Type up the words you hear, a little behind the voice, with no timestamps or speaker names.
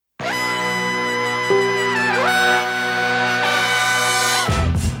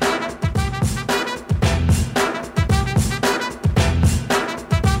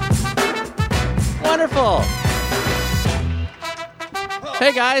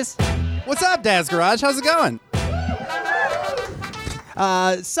Hey, guys. What's up, Dad's Garage? How's it going?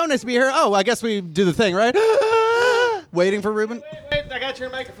 So nice to be here. Oh, I guess we do the thing, right? Waiting for Ruben. Wait, I gotta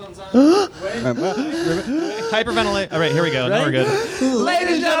turn microphones on. Hyperventilate. All right, here we go. Now we're good.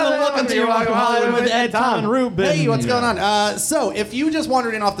 Ladies and gentlemen, welcome to Your Welcome Hollywood with Ed, Tom, and Ruben. Hey, what's going on? So, if you just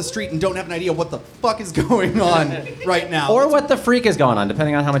wandered in off the street and don't have an idea what the fuck is going on right now, Or what the freak is going on,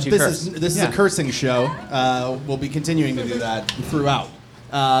 depending on how much you curse. this is a cursing show. We'll be continuing to do that throughout.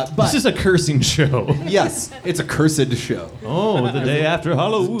 But This is a cursing show. yes, it's a cursed show. Oh, the day after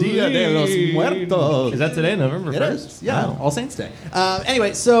Halloween. Dia de los Muertos. Is that today, November 1st? It is, yeah, Wow. All Saints Day.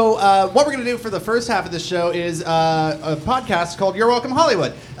 Anyway, so what we're going to do for the first half of this show is a podcast called You're Welcome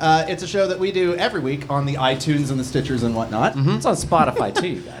Hollywood. It's a show that we do every week on the iTunes and the Stitchers and whatnot. It's on Spotify, too,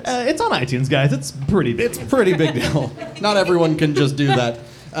 you guys. It's on iTunes, guys. It's pretty big. It's a pretty big deal. Not everyone can just do that.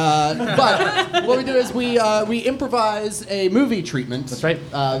 But what we do is we improvise a movie treatment. That's right.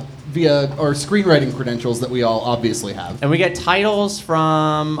 Via our screenwriting credentials that we all obviously have. And we get titles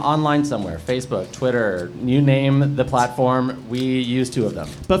from online somewhere. Facebook, Twitter, you name the platform, we use 2 of them.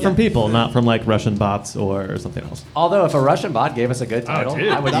 But from people, not from like Russian bots or something else. Although if a Russian bot gave us a good title, dude,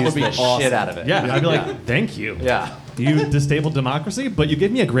 I would that use would be the awesome. shit out of it. Yeah, I'd be like, thank you. Yeah. You disabled democracy, but you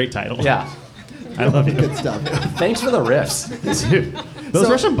gave me a great title. Yeah. I love you. Good stuff. Thanks for the riffs. Dude, those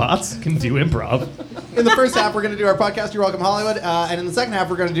So- Russian bots can do improv. In the first half, we're going to do our podcast, You're Welcome Hollywood. And in the second half,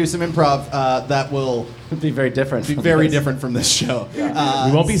 we're going to do some improv that will It'd be very different. be from very this. different from this show. We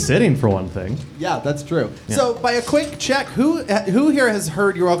won't be sitting for one thing. Yeah, that's true. So, by a quick check, who here has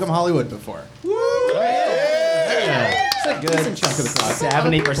heard You're Welcome Hollywood before? Yeah. It's a good chunk of the class.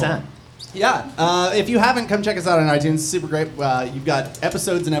 70%. Yeah. If you haven't, come check us out on iTunes. Super great. You've got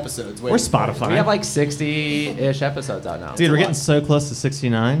episodes and episodes. Or Spotify. We have like 60-ish episodes out now. Dude, we're getting so close to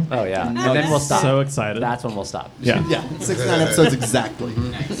 69. Oh, yeah. And then we'll stop. So excited. That's when we'll stop. Yeah. Yeah, 69 episodes exactly.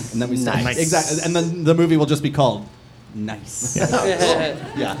 And then we stop. Nice. Exactly. And then the movie will just be called Nice.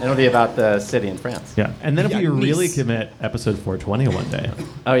 Yeah. It'll be about the city in France. Yeah. And then if Yeah, we really Nice. commit episode 420 one day,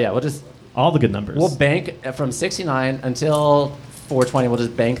 Oh, yeah. all the good numbers. We'll bank from 69 until 420. We'll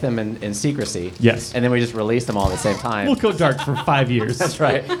just bank them in secrecy. Yes. And then we just release them all at the same time. We'll go dark for 5 years. That's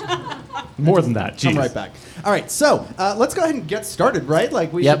right. More than that. Jeez. Come right back. All right, so let's go ahead and get started, right?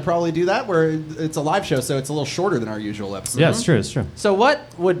 Like, we Yep. should probably do that, where it's a live show, so it's a little shorter than our usual episode. Yeah, it's true. It's true. So what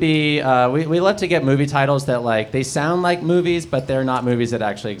would be, we love to get movie titles that like, they sound like movies, but they're not movies that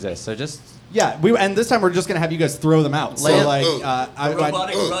actually exist. So just, Yeah, and this time we're just going to have you guys throw them out. So, Lay it- like,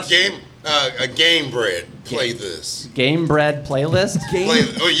 A game bread. Play this. Game Bread playlist. Play.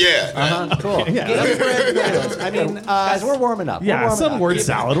 Oh yeah. Cool. I mean, Guys, we're warming up. We're Yeah, warming some up. word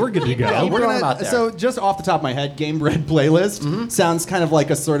salad. We're good to go. Yeah, we're throwing them gonna, out there. so just off the top of my head, Game Bread playlist sounds kind of like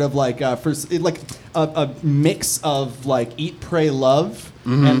a sort of like like a mix of like Eat, Pray, Love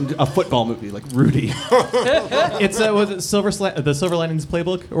and a football movie like Rudy. It's was it the Silver Linings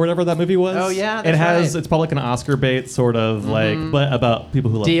Playbook or whatever that movie was. Oh, yeah, it that's has. right. It's probably like an Oscar bait sort of like, but about people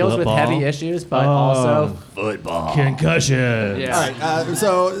who love Deals with football. heavy issues, but Oh. also football. Concussion. Yeah. All right,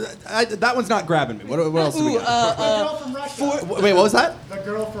 so that one's not grabbing me. What else do we got? Wait, what was that?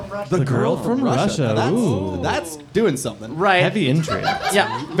 The girl from Russia. Ooh. That's doing something. Right. Heavy intrigue.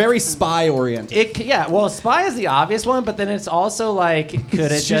 Yeah. Very spy oriented. Well, Spy is the obvious one, but then it's also like,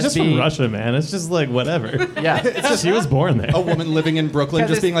 could it She's just just be? from Russia, man. It's just like whatever. Yeah. She was born there. A woman living in Brooklyn 'Cause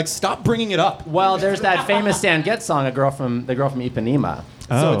just it's- being like, stop bringing it up. Well, there's that famous Stan Getz song, the girl from Ipanema.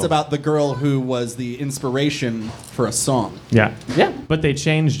 So Oh. it's about the girl who was the inspiration for a song. Yeah. Yeah. But they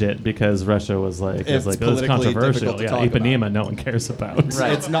changed it because Russia was like, It's oh, it's politically controversial. difficult to Yeah, talk about. Ipanema, no one cares about.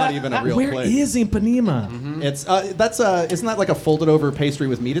 Right. It's not even a real Where place. is Ipanema? It's isn't that like a folded over pastry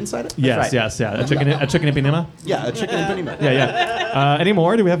with meat inside it? Yes, right. yes, yeah. A chicken Ipanema? Yeah, a chicken empanada. Yeah, yeah. Any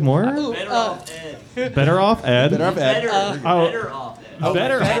more? Do we have more? Better off Ed. Better off Ed. Better off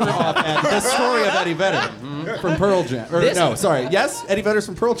Ed. The story of Eddie Vedder from Pearl Jam. Or, no, sorry. Yes, Eddie Vedder's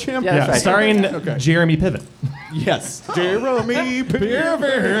from Pearl Jam. Yeah, Yeah, that's right. starring Okay. Jeremy Piven. Yes. Jeremy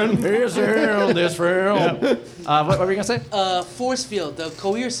Piven. This film. What were we gonna say? Force field, the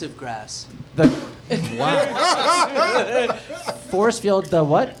coercive grass. The force field. The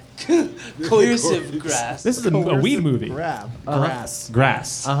what? Coercive grass. This is a weed movie. Grass.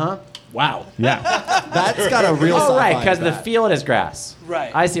 Grass. Wow. Yeah, That's got a real Oh, sci-fi right, because to the that. field is grass. Right.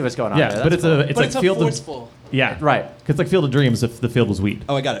 I see what's going on. yeah. there. But That's it's cool. it's but like it's a Field forceful. of yeah, Right. It's like Field of Dreams if the field was weed.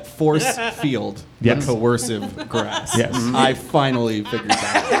 Oh, I got it. Force field. Yes. The coercive grass. Yes. I finally figured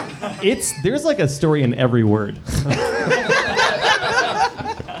that out. There's like a story in every word.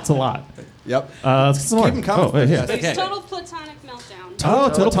 It's a lot. Yep. Let's get some more. Keep 'em coming. Oh, yeah. Okay. Total platonic meltdown.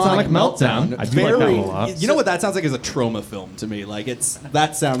 Total Platonic Meltdown. I do like that one a lot. You know what that sounds like is a trauma film to me. Like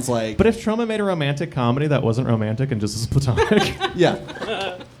that sounds like. But if Troma made a romantic comedy that wasn't romantic and just was platonic,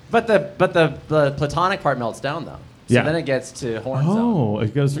 yeah. But the platonic part melts down though. So Yeah. then it gets to horn zone.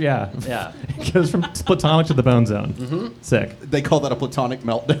 it goes Yeah. it goes from platonic to the bone zone. Sick. They call that a platonic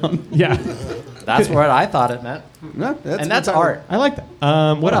meltdown. Yeah, That's what I thought it meant. Yeah, And that's art. I like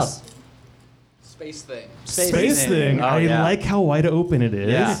that. What else? Space thing. Space thing. Oh, I yeah. like how wide open it is.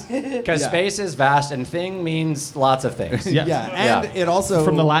 Yeah. Because Yeah. space is vast and thing means lots of things. Yeah. Yeah, and Yeah. it also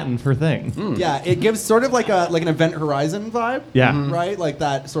From the Latin for thing. Yeah, it gives sort of like an Event Horizon vibe. Yeah. Mhm. Right, like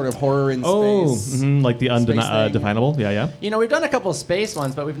that sort of horror in Oh, space. like the Space thing. undefinable. Yeah. You know, we've done a couple of space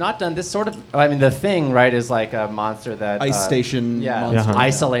ones, but we've not done this sort of. I mean, the thing, right, is like a monster that Ice station Yeah, monster. Uh-huh.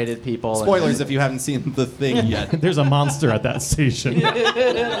 isolated people. Spoilers if you haven't seen the thing yet, There's a monster at that station.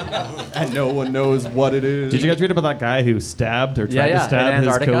 and no one knows what it is. Did you guys read about that guy who stabbed or tried to in stab his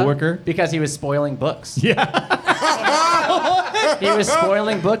Antarctica, coworker? because he was spoiling books. Yeah. He was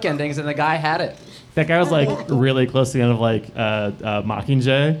spoiling book endings, and the guy had it. That guy was like really close to the end of like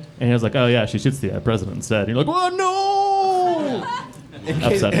Mockingjay, and he was like, "Oh yeah, she shoots the president instead." And you're like, "Oh no!"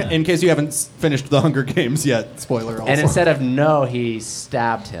 Upsetting. In case you haven't finished the Hunger Games yet, spoiler. Also. And instead of no, he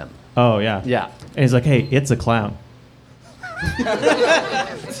stabbed him. Oh yeah. Yeah. And he's like, "Hey, it's a clown."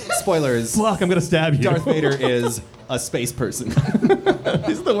 spoilers, Fuck, I'm gonna stab you. Darth Vader is a space person.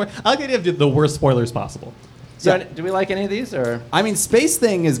 He's the worst. I like the idea of the worst spoilers possible. So, Yeah. do we like any of these, or I mean, Space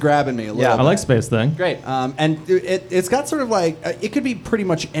Thing is grabbing me a little. Yeah. bit. I like Space Thing. great? And it's got sort of like it could be pretty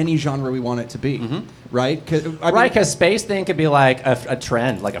much any genre we want it to be, right? Right, because space thing could be like a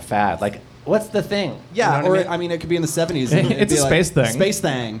trend, like a fad. Like, what's the thing? Yeah, You know or what I mean? it could be in the 70s. It's a space thing. Space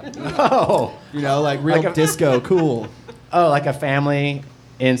thing. Oh, You know, like real Like a- disco, cool, oh, like a family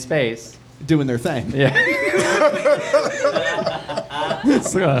in space. doing their thing. Yeah.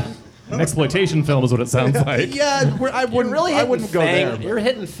 It's an exploitation film, is what it sounds like. Yeah, I wouldn't Really, I wouldn't go Fang, there. but- You're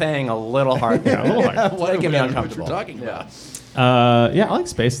hitting Fang a little hard. Yeah, a little hard. It's making me What uncomfortable. you're talking about. Yeah, I like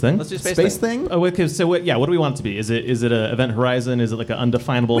Space Thing. Let's do space, Space thing. Oh, okay, so what do we want it to be? Is it an Event Horizon? Is it like an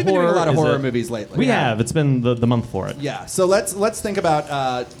undefinable We've been horror? doing a lot of Is horror it- movies lately. We have. It's been the month for it. Yeah, so let's think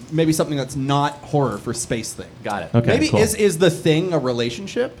about maybe something that's not horror for Space Thing. Got it. Okay, Maybe cool. is the thing a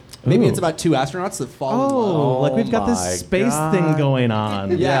relationship? Maybe Ooh. it's about two astronauts that fall in love. Oh, like we've got my this space God. thing going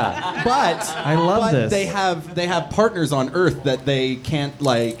on. Yeah. But I love but this. They have partners on Earth that they can't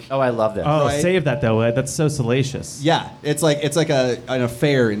like. Oh, I love this. Oh, Right? save that though. That's so salacious. Yeah, it's like an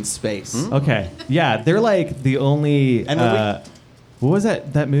affair in space. Okay. Yeah, they're like the only. And when what was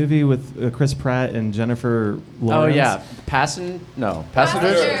that movie with Chris Pratt and Jennifer Oh Lawrence? yeah, passengers. Yeah,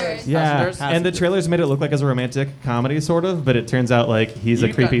 Passengers? and the trailers made it look like as a romantic comedy, sort of, but it turns out like he's a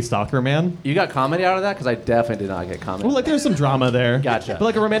You creepy got- stalker man. You got comedy out of that? Because I definitely did not get comedy. Well, like there's some drama there. Gotcha. But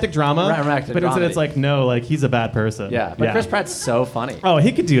like a romantic drama. Romantic but instead dramedy. it's like no, like he's a bad person. Yeah, but Chris Pratt's so funny. Oh,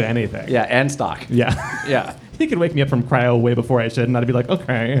 he could do anything. Yeah, and stock. Yeah. Yeah. He could wake me up from cryo way before I should, and I'd be like,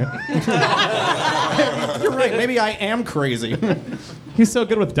 okay. You're right. Maybe I am crazy. He's so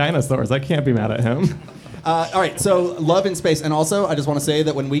good with dinosaurs. I can't be mad at him. All right, so love in space, and also I just want to say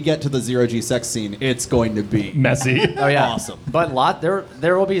that when we get to the zero-G sex scene, it's going to be Messy. Oh yeah. Awesome. But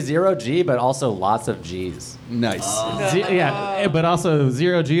there will be 0G, but also lots of G's. nice. Yeah, but also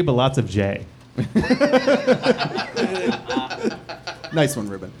 0G, but lots of J. Nice one,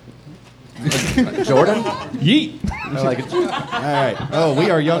 Ruben. Jordan? Yeet. Or like All right. Oh, we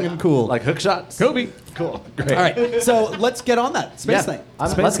are young and cool. like hook shots? Kobe. Cool. Great. All right, so let's get on that space Yeah. thing.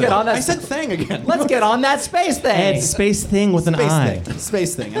 Let's get on that. I said thing again. Let's get on that space thing. It's space thing with an space I. thing.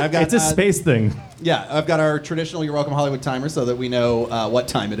 Space thing. And I've got It's a space thing. Yeah, I've got our traditional "You're Welcome Hollywood" timer so that we know what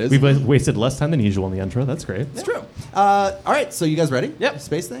time it is. We've wasted less time than usual in the intro. That's great. It's true. All right, so you guys ready? Yep.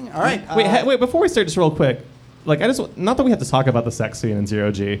 Space thing. All right. Wait, before we start, just real quick. Like, not that we have to talk about the sex scene in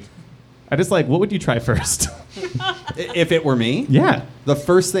 0G. I just like, what would you try first? If it were me, Yeah. the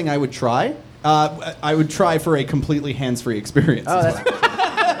first thing I would try, I would try for a completely hands-free experience. Oh,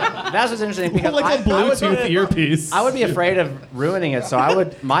 that's what's interesting because Like a Bluetooth earpiece. I would be afraid of ruining it,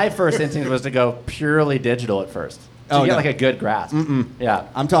 so my first instinct was to go purely digital at first. To Oh, get no. like a good grasp. Yeah.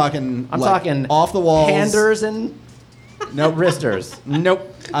 I'm talking. I'm like, talking off the walls. handers and Nope. wristers. Nope.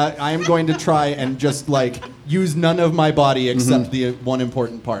 I am going to try and just like use none of my body except the one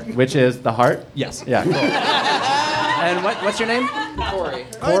important part. Which is the heart? Yes. Yeah, cool. And what's your name? Corey.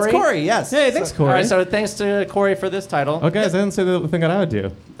 Oh, it's Corey. Yes. Hey, thanks, Corey. All right, so thanks to Corey for this title. Oh, guys, I didn't say the thing that I would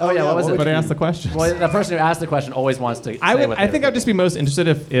do. Oh, yeah, what was it? But I asked the question. Well, the person who asked the question always wants to. I say would. what I they think would I'd just be most interested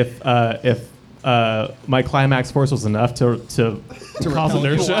if my climax force was enough to cause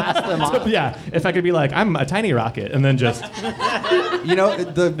inertia. Blast them off. Yeah, if I could be like, I'm a tiny rocket, and then just. You know,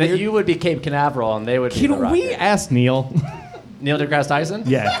 the That weird, you would be Cape Canaveral and they would be the Can we Rocket. ask Neil? Neil deGrasse Tyson?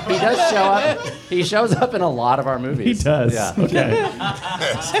 Yeah. He does show up. He shows up in a lot of our movies. He does. Yeah. Okay.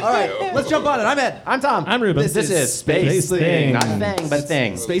 all right, let's jump on it. I'm Ed. I'm Tom. I'm Ruben. This is Space Space Thing. Not Thing, but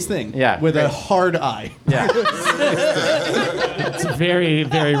Thing. Space Thing. Yeah, with a great. hard I. Yeah. It's very,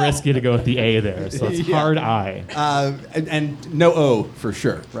 very risky to go with the A there, so it's Yeah. hard I. And no O for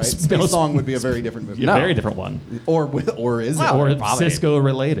sure, right? Space- Space Song would be a very different movie. A No. very different one. Or is Well, it? Or probably. Cisco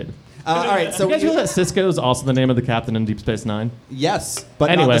related. All right, so You guys know that Cisco is also the name of the captain in Deep Space Nine? yes,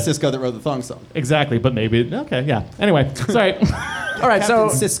 but Anyway. not the Cisco that wrote the thong song. Exactly, but maybe. Okay, yeah. Anyway, sorry. All right, Captain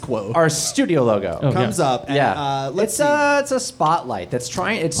so Cisco our studio logo. Oh. comes yeah. up. And, Yeah. let's see. It's a spotlight that's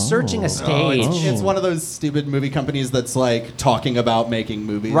trying. It's searching a stage. It's one of those stupid movie companies that's like talking about making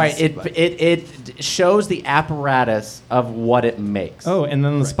movies. Right. but- It shows the apparatus of what it makes. Oh, and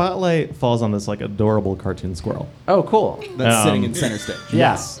then the spotlight falls on this like adorable cartoon squirrel. Oh, cool. that's sitting in center stage.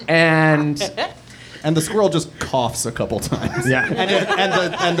 Yes. And And the squirrel just coughs a couple times. Yeah.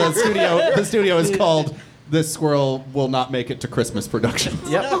 And the studio is called "This Squirrel Will Not Make It to Christmas Production."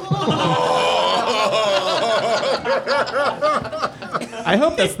 yep. I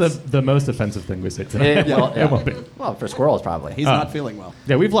hope that's the most offensive thing we say today. It, well, It won't be. well, for squirrels probably. He's not feeling well.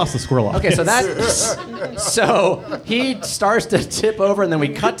 Yeah, we've lost the squirrel. Okay, so so he starts to tip over, and then we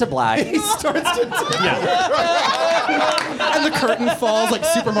cut to black. He starts to, Yeah. and the curtain falls like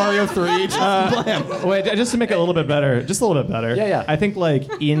Super Mario 3. Just blam. Wait, just to make it a little bit better, just a little bit better. Yeah, yeah. I think like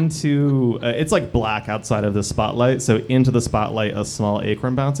into it's like black outside of the spotlight, so into the spotlight a small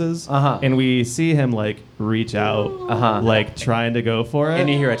acorn bounces, and we see him like reach out, like trying to go for it. And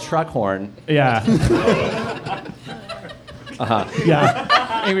you hear a truck horn. Yeah. Yeah.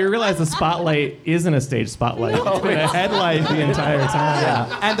 And we realize the spotlight isn't a stage spotlight. It's been a headlight the entire time.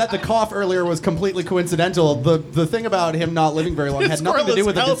 Yeah. And that the cough earlier was completely coincidental. The thing about him not living very long had nothing to do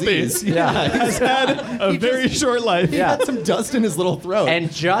with the disease. Yeah. He's had a very short life. He Yeah. had some dust in his little throat.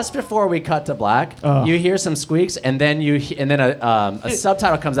 And just before we cut to black, you hear some squeaks, and then a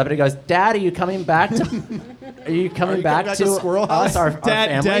subtitle comes up, and it goes, "Dad, are you coming back to? Are you coming back back to to Squirrel House? us, our Dad,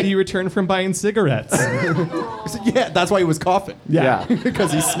 family?" Dad, you returned from buying cigarettes. yeah, that's why he was coughing. Yeah.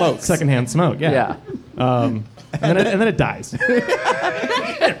 Because he smokes. Secondhand smoke. Yeah. Yeah. And then it dies.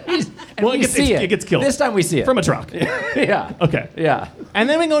 Well, it gets killed. This time we see it From a truck. yeah. Okay. Yeah. And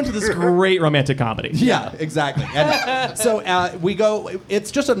then we go into this great romantic comedy. Yeah, exactly. And so we go.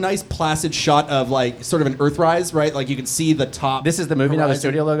 It's just a nice placid shot of like sort of an Earthrise, right? Like you can see the top. This is the movie now, the horizon.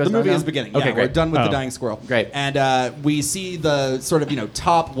 studio logo is The movie done is now? beginning. Okay, Yeah, great. we're done with the Oh. dying squirrel. Great. And we see the sort of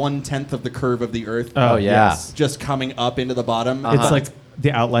top 1/10 of the curve of the Earth. Oh, yeah. yes. Just coming up into the bottom. It's like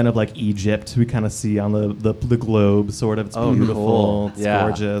the outline of like Egypt we kind of see on the globe, sort of. It's beautiful. cool. It's Yeah.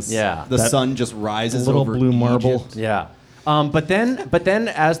 gorgeous. Yeah. the That sun just rises little over blue marble. Egypt. Yeah. But then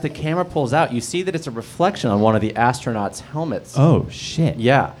as the camera pulls out, you see that it's a reflection on one of the astronauts' helmets. Oh shit.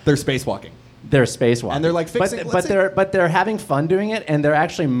 Yeah. They're spacewalking. They're spacewalking. And they're, like, fixing- But, let's they're having fun doing it, and they're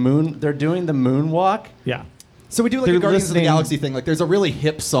actually they're doing the moonwalk. Yeah. So we do like They're a Guardians of the listening- Galaxy thing. Like there's a really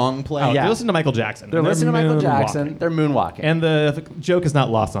hip song playing. Oh, Yeah. They listen to Michael Jackson. They're and listening to Michael Jackson. moonwalking. They're moonwalking. And the joke is not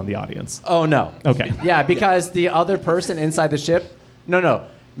lost on the audience. oh no. Okay. Yeah, because the other person inside the ship. No.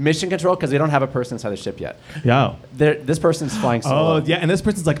 Mission control, because they don't have a person inside the ship yet. Yeah. This person's flying solo. Oh yeah, and this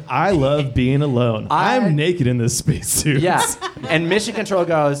person's like, I love being alone. I'm naked in this spacesuit. Yeah. And mission control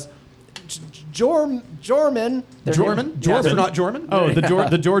goes, Jorman. Jorman? Yeah, Astronaut Jorman? Oh,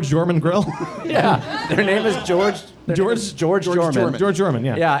 the George Jorman grill. yeah. Their name is George. Their name is George Jorman. Jorman. George Jorman.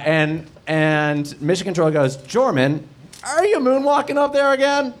 Yeah. Yeah, and mission control goes, Jorman, are you moonwalking up there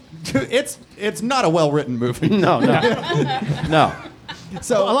again? It's not a well-written movie. No.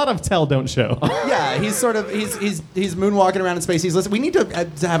 So A lot of tell don't show. yeah, he's sort of he's moonwalking around in space. He's listening. We need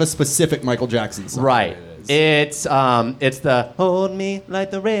to have a specific Michael Jackson song. Right. It's the hold me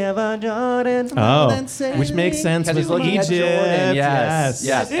like the river Jordan. Oh, Then say- which makes sense Because with he's looking Egypt. at Jordan. Yes.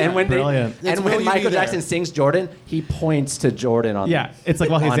 Yes. And when Brilliant. It's and Will when You Michael Be There? Jackson sings Jordan, he points to Jordan on. Yeah, it's like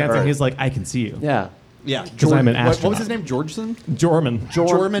while he's on dancing, Earth. he's like, I can see you. Yeah. Yeah, I'm an what was astronaut. his name? Georgeson. Jorman.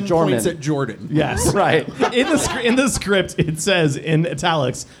 Jorman points Jorman. at Jordan. Yes. Right. In the script, it says in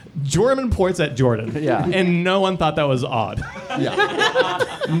italics, Jorman points at Jordan. Yeah. And no one thought that was odd. Yeah.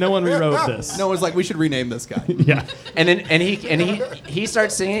 No one rewrote this. No one's like, we should rename this guy. Yeah. And he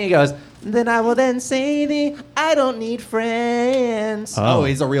starts singing. He goes, then I will then say thee, I don't need friends. Oh,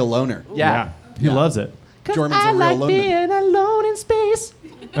 he's a real loner. Yeah. He loves it. 'Cause Jorman's I a real like loner. being alone in space.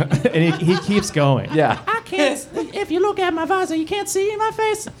 And he keeps going. Yeah. I can't. If you look at my visor, you can't see my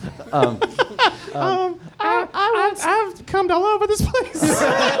face. I've come all over this place.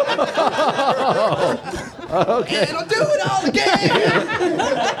 And I'll do it all again.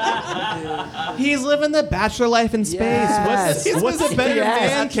 He's living the bachelor life in space. Yes. What's a better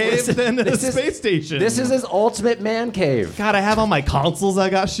Yes. man cave than a This is- space station? This is his ultimate man cave. God, I have all my consoles I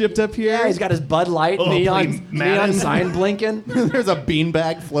got shipped up here. Yeah, he's got his Bud Light Oh, neon play Madden. sign blinking. There's a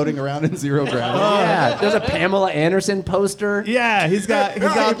beanbag floating around in zero gravity. Yeah, there's a Pamela Anderson poster. Yeah, he's got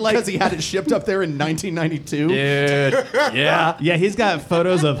like because he had it shipped up there in 1992. Dude, yeah. yeah, he's got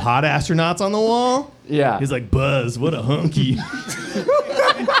photos of hot astronauts on the wall. Yeah. He's like, Buzz, what a hunky.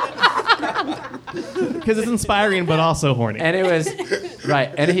 Because it's inspiring, but also horny. And it was,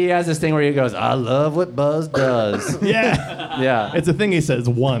 right, and he has this thing where he goes, I love what Buzz does. yeah. Yeah. It's a thing he says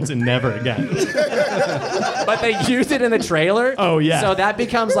once and never again. But they used it in the trailer. Oh, yeah. So that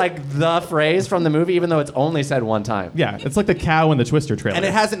becomes like the phrase from the movie, even though it's only said one time. Yeah, it's like the cow in the Twister trailer. And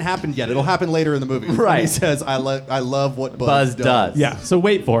it hasn't happened yet. It'll happen later in the movie. Right. He says, I love what Buzz Buzz does. Yeah, so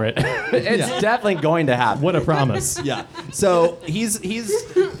wait for it. It's definitely going to happen. What a promise. Yeah. So he's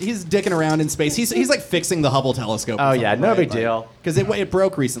dicking around in space. He's like fixing the Hubble telescope. Oh, yeah, no big deal. Because it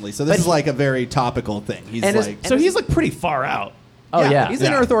broke recently. So this is like a very topical thing. He's And like, So he's like pretty far out. Oh, yeah. He's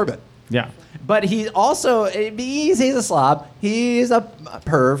in Yeah. Earth orbit. Yeah. But he also, he's a slob, he's a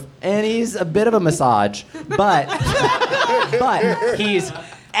perv, and he's a bit of a massage, but he's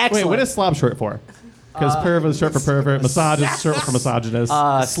excellent. Wait, what is slob short for? Because perv is short for pervert, massage is short for misogynist.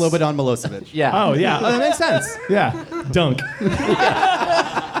 Slobodan Milosevic. Yeah. oh, yeah. Oh, that makes sense. Yeah. Dunk.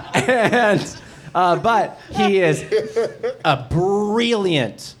 And, but he is a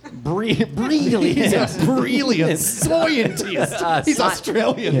brilliant scientist. He's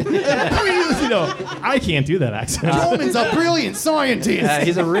Australian. I can't do that accent. Roman's a brilliant scientist.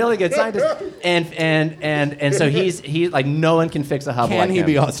 he's a really good scientist, and so he's like no one can fix a Hubble. Can like he him.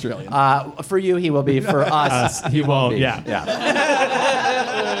 be Australian? For you, he will be. For us, He won't. be. Yeah.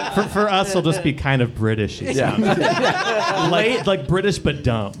 Yeah. For us, he'll just be kind of British. Yeah. Like British but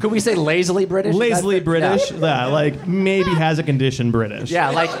dumb. Could we say lazily British? Lazily That's- British. Yeah, like maybe has a condition British. Yeah,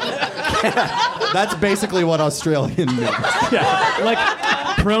 like That's basically what Australian means. Yeah,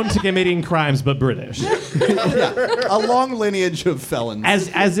 like prone to committing crimes but British. A long lineage of felons.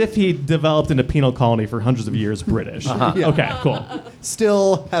 As if he developed in a penal colony for hundreds of years British. Yeah. Okay, cool.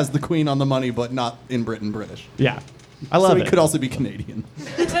 Still has the Queen on the money, but not in Britain British. Yeah. I love So he it. could also be Canadian.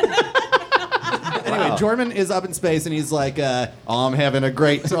 Anyway, Jorman is up in space and he's like, I'm having a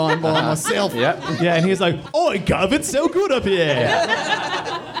great time by myself. Yep. Yeah, and he's like, oh, God, it's so good up here.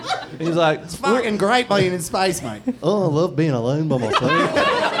 He's like, It's fucking great being in space, mate. oh, I love being alone by myself.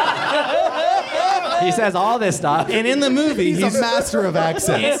 He says all this stuff. And in the movie, He's a master of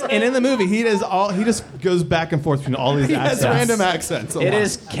accents. and in the movie, he just goes back and forth between all these He has accents. random accents. It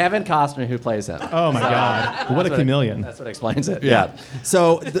is Kevin Costner who plays him. Oh my God! What a chameleon! That's what explains it. Yeah.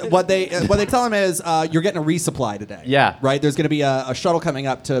 So what they tell him is you're getting a resupply today. Yeah. Right. There's going to be a shuttle coming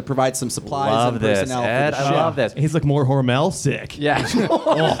up to provide some supplies Love and this, personnel Ed. for the I ship. love this. He's like more Hormel, sick. Yeah.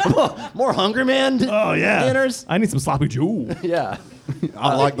 More Hunger Man Oh yeah. dinners. I need some sloppy Joe Yeah.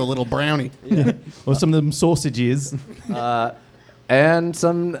 I like the little brownie. or some of them sausages. And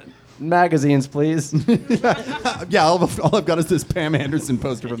some magazines, please. Yeah, all I've got is this Pam Anderson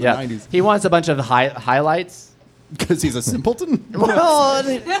poster from the Yeah. 90s. He wants a bunch of highlights. Because he's a simpleton? Well,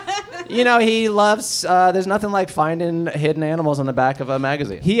 he loves. There's nothing like finding hidden animals on the back of a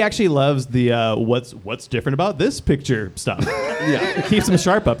magazine. He actually loves the what's different about this picture stuff. Yeah, keeps him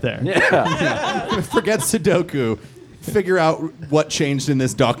sharp up there. Yeah. Forget Sudoku. Figure out what changed in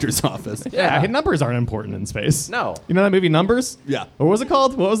this doctor's office. Yeah, numbers aren't important in space. No. You know that movie Numbers? Yeah. What was it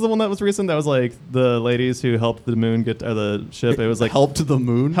called? What was the one that was recent? That was like the ladies who helped the moon get or the ship. It was like Help to the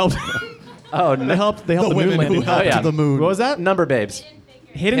moon? helped. Oh, They no. helped the moon women landing. who helped yeah. to the moon. What was that? Number babes.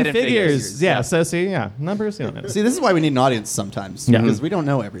 Hidden Hidden figures. Figures. Yeah. So see, numbers. You know. See, this is why we need an audience sometimes. Yeah. Because we don't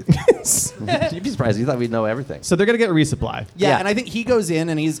know everything. You'd be surprised. You thought we'd know everything. So they're gonna get resupply. Yeah, Yeah. and I think he goes in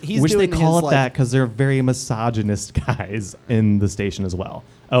and he's Which doing they call his, it like, that because they're very misogynist guys in the station as well.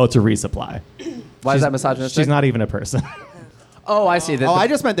 Oh, it's a resupply. Why is that misogynistic? She's not even a person. Oh, I see. Oh, I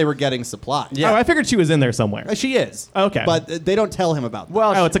just meant they were getting supplies. Yeah. Oh, I figured she was in there somewhere. She is. Okay. But they don't tell him about that.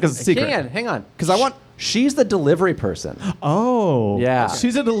 Well, Oh, it's like a secret. Hang on. 'Cause I want- She's the delivery person. Oh. Yeah.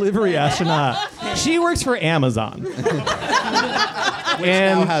 She's a delivery astronaut. She works for Amazon.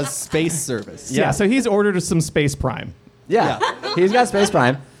 now has space service. Yeah, so he's ordered some Space Prime. Yeah. He's got Space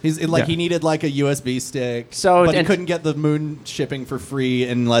Prime. He's like Yeah. he needed like a USB stick, So- but he and- couldn't get the moon shipping for free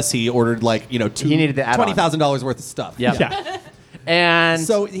unless he ordered like He needed the add-on. $20,000 worth of stuff. Yep. Yeah. And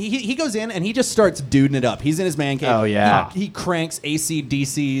So he goes in and he just starts duding it up. He's in his man cave. Oh, yeah. He cranks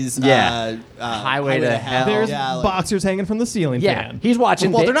AC/DC's Highway to Hell. There's Yeah, like- boxers hanging from the ceiling yeah, fan. he's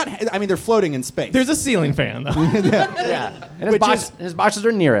watching. Well, they're not. I mean, they're floating in space. There's a ceiling fan, though. Yeah, and his boxes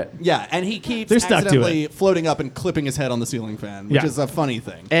are near it. Yeah, and he keeps They're stuck to accidentally floating up and clipping his head on the ceiling fan, which Yeah. is a funny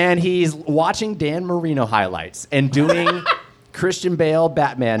thing. And he's watching Dan Marino highlights and doing Christian Bale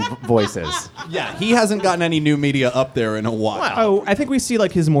Batman voices. Yeah, he hasn't gotten any new media up there in a while. Oh, I think we see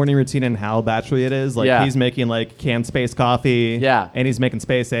like his morning routine and how bachelor it is. Like Yeah. he's making like canned space coffee. Yeah. And he's making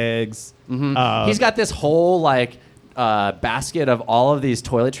space eggs. He's got this whole basket of all of these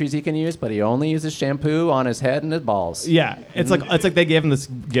toiletries he can use, but he only uses shampoo on his head and his balls. Yeah. It's like they gave him this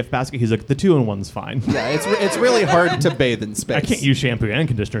gift basket. He's like, the 2-in-1's fine. Yeah, it's really hard to bathe in space. I can't use shampoo and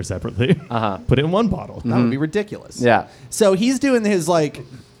conditioner separately. Put it in one bottle. That would be ridiculous. Yeah. So he's doing his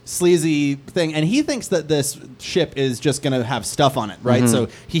sleazy thing, and he thinks that this ship is just going to have stuff on it, right? So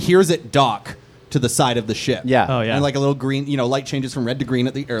he hears it dock to the side of the ship. Yeah. Oh, yeah. And like a little green, light changes from red to green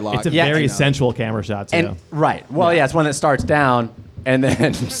at the airlock. It's a Yeah, very and- sensual camera shot too. And right. Well, yeah, it's one that starts down and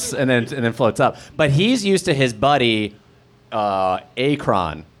then and then floats up. But he's used to his buddy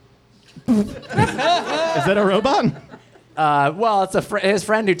Akron. Is that a robot? Well, it's his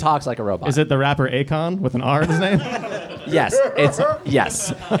friend who talks like a robot. Is it the rapper Akon with an R in his name? Yes.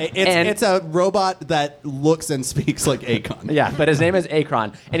 Yes. And- It's a robot that looks and speaks like Akon. Yeah, but his name is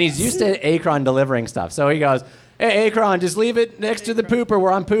Akron, and he's used to Akron delivering stuff. So he goes, "Hey, Akron, just leave it next to the pooper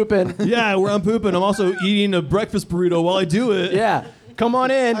where I'm pooping." Yeah, where I'm pooping. I'm also eating a breakfast burrito while I do it. Yeah, come on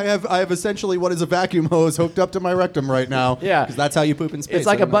in. I have essentially what is a vacuum hose hooked up to my rectum right now. Yeah. Because that's how you poop in space. It's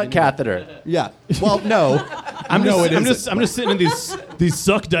like a Everybody butt knows. catheter. Yeah. Well, no. I'm isn't. just sitting in these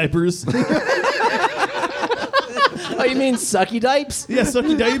suck diapers. Oh, you mean sucky dipes? Yeah,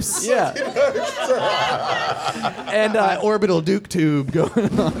 sucky diapers. Yeah. And Orbital Duke tube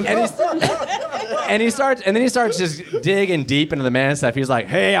going on. and he starts just digging deep into the man stuff. He's like,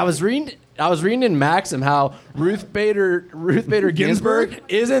 "Hey, I was reading in Maxim how Ruth Bader Ginsburg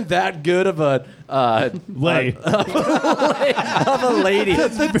isn't that good of a Lay. of a lady."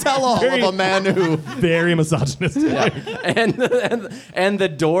 The tell-all of a man who... Very misogynistic. and the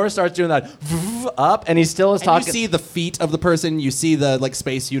door starts doing that up, and he still is And talking. you see the feet of the person, you see the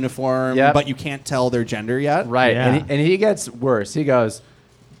space uniform, Yep. but you can't tell their gender yet. Right, Yeah. and he gets worse. He goes,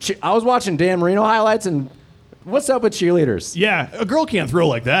 "I was watching Dan Marino highlights, and what's up with cheerleaders?" Yeah, a girl can't throw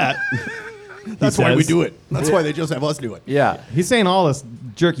like that. That's why we do it. That's why they just have us do it. Yeah. He's saying all this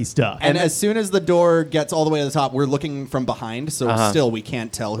jerky stuff. And as soon as the door gets all the way to the top, we're looking from behind, so still we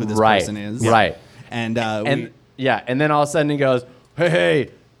can't tell who this Right. person is. Right. And, And and then all of a sudden he goes, "Hey,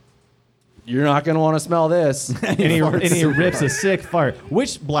 you're not gonna want to smell this." and he rips a sick fart,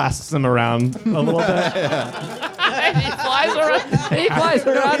 which blasts him around a little bit. He flies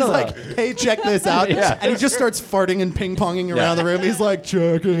around. he's like, "Hey, check this out." Yeah. And he just starts farting and ping-ponging around the room. He's like,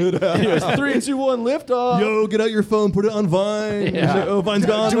 "Check it out." He goes, 3, 2, 1, lift off. Yo, get out your phone, put it on Vine. Yeah. He's like, oh, Vine's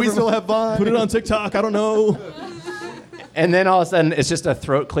gone. Do we still have Vine? Put it on TikTok. I don't know. And then all of a sudden it's just a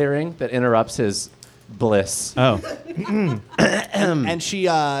throat clearing that interrupts his bliss. Oh, And she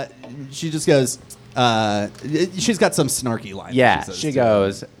just goes, she's got some snarky line. Yeah, says she to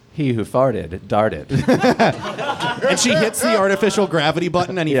goes, "He who farted darted," And she hits the artificial gravity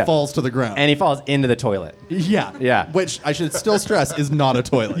button and he Yeah. falls to the ground. and he falls into the toilet. yeah. Yeah. Which I should still stress is not a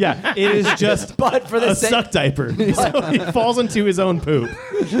toilet. yeah. It is just But for the a sake, suck diaper. So he falls into his own poop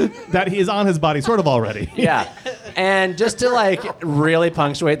that he is on his body sort of already. yeah, and just to really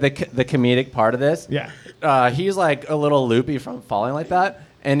punctuate the comedic part of this, Yeah. he's like a little loopy from falling like that,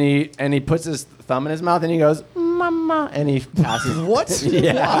 and he puts his thumb in his mouth and he goes, "Mama," and he passes. What?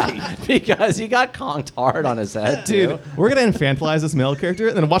 Yeah, Why? because he got conked hard on his head, Dude, too. we're gonna infantilize this male character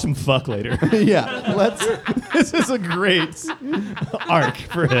and then watch him fuck later. Yeah. Let's. This is a great arc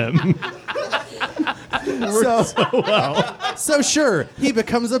for him. So sure, he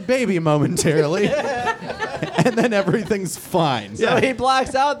becomes a baby momentarily, and then everything's fine. So he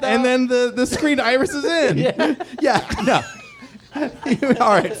blacks out, though. And then the screen iris is in. Yeah, no. All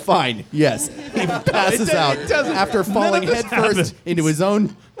right, fine. Yes, he passes out after falling this headfirst happened. into his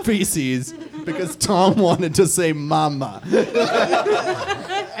own feces because Tom wanted to say "mama."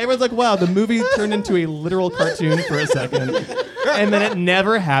 Everyone's like, wow, the movie turned into a literal cartoon for a second. And then it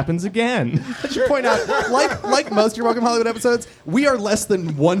never happens again. I should point out, like most Your Welcome Hollywood episodes, we are less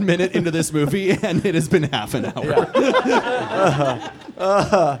than 1 minute into this movie, and it has been half an hour.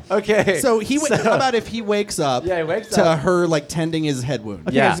 okay. So how about if he wakes up? Yeah, he wakes to up. her tending his head wound.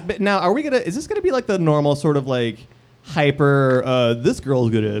 Okay, Yeah. but now, is this gonna be like the normal sort of like hyper. This girl's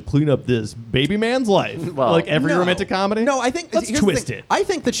gonna clean up this baby man's life. Well, like every No. romantic comedy. No, I think let's here's the twist thing. it. I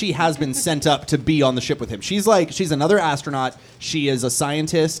think that she has been sent up to be on the ship with him. She's another astronaut. She is a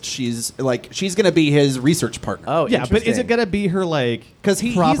scientist. She's gonna be his research partner. Oh, Yeah, but is interesting. it gonna be her like 'Cause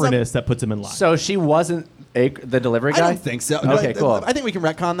he's a- properness that puts him in line? So she wasn't the delivery I guy? don't think so. Okay, cool. I think we can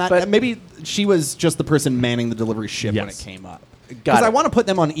retcon that. But- Maybe she was just the person manning the delivery ship when it Yes. came up. Got Because I it. want to put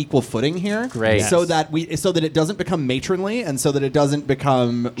them on equal footing here, Great. so Yes. that it doesn't become matronly, and so that it doesn't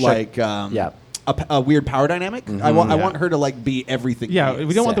become like Yeah. a weird power dynamic. I want her to like be everything. yeah, he we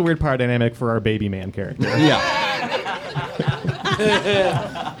is. don't want the Sick. weird power dynamic for our baby man character. Yeah.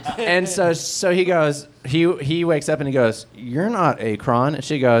 And so he goes, he wakes up and he goes, "You're not a Kron." And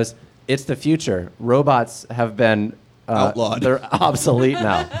she goes, "It's the future. Robots have been Outlawed. They're obsolete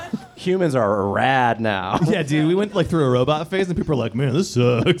now. Humans are rad now." Yeah, dude, we went like through a robot phase, and people are like, "Man, this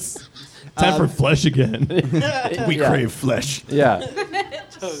sucks. Time for flesh again." We Yeah. crave flesh. Yeah.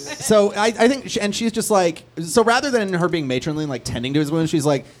 So I think, and she's just like, so rather than her being matronly and like tending to his wounds, she's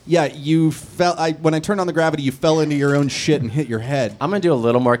like, yeah, you fell. When I turned on the gravity, you fell into your own shit and hit your head. I'm gonna do a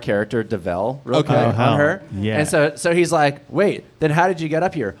little more character devel real Okay. quick Oh, on hell. her. Yeah. And so he's like, "Wait, then how did you get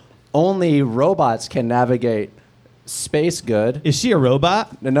up here? Only robots can navigate space good." Is she a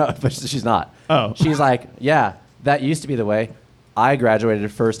robot? No, but she's not. Oh. She's like, "Yeah, that used to be the way. I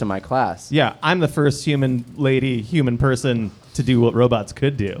graduated first in my class." Yeah, I'm the first human person to do what robots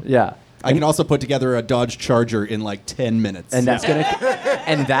could do. Yeah. I can also put together a Dodge Charger in like 10 minutes. And that's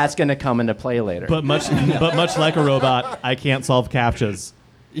gonna come into play later. But much like a robot, I can't solve captchas.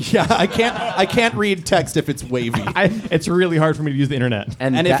 yeah, I can't read text if it's wavy. It's really hard for me to use the internet.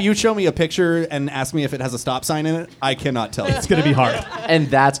 And if that- you show me a picture and ask me if it has a stop sign in it, I cannot tell you. It's gonna be hard. and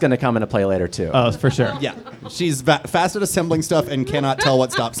that's gonna come into play later too. Oh, for sure. Yeah, she's fast at assembling stuff and cannot tell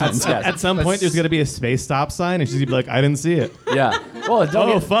what stop signs are. At some point, there's gonna be a space stop sign, and she's gonna be like, "I didn't see it." Yeah. Well,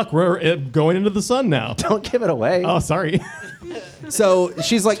 Oh fuck, we're going into the sun now. don't give it away. Oh, sorry. So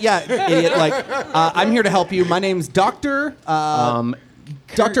she's like, yeah, idiot, like, I'm here to help you. My name's Dr.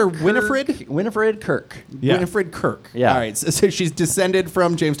 Dr. Winifred? Winifred Kirk. Yeah. Winifred Kirk. Yeah. All right, so she's descended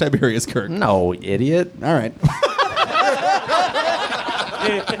from James Tiberius Kirk. No, idiot. All right.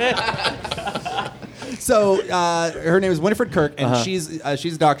 So her name is Winifred Kirk, and she's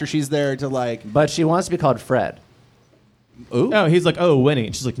a doctor. She's there to like. But she wants to be called Fred. Oh, he's like, "Oh, Winnie."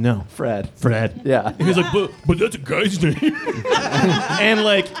 And she's like, "No, Fred. Fred." Yeah. He's like, "But that's a guy's name." And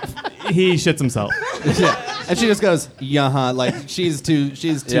like, he shits himself. Yeah. And she just goes, "Yeah, like she's too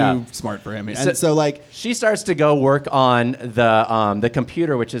Yeah. smart for him." And so like. She starts to go work on the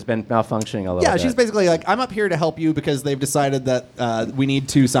computer, which has been malfunctioning a little Yeah, bit. she's basically like, I'm up here to help you because they've decided that we need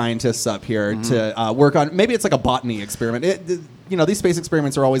 2 scientists up here to work on. Maybe it's like a botany experiment. These space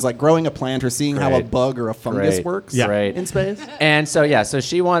experiments are always like growing a plant or seeing how a Great. bug or a fungus Great. works Yeah. Great. in space. And so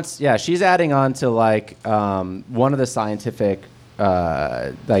she's adding on to like one of the scientific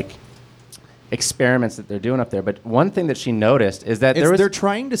like experiments that they're doing up there. But one thing that she noticed is that They're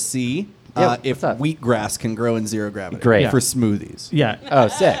trying to see Yeah, if what's up? wheatgrass can grow in zero gravity. Great. For smoothies. Yeah. Oh,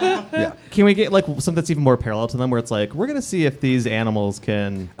 sick. Yeah. Can we get like something that's even more parallel to them, where it's like, we're gonna see if these animals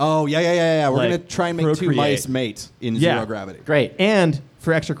can, Oh, yeah. We're Like, going to try and make 2 procreate. mice mate in Yeah. zero gravity. Great. and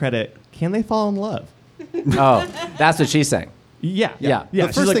for extra credit, can they fall in love? Oh, that's what she's saying. Yeah. Yeah. The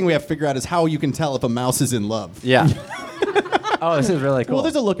she's first like, thing we have to figure out is how you can tell if a mouse is in love. Yeah. Oh, this is really cool. well,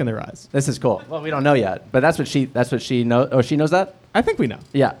 there's a look in their eyes. This is cool. Well, we don't know yet, but that's what she knows. Oh, she knows that. I think we know.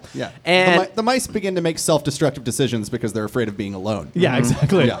 Yeah. Yeah. And the mice begin to make self-destructive decisions because they're afraid of being alone. Yeah,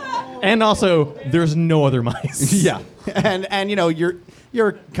 exactly. Yeah. And also, there's no other mice. Yeah. And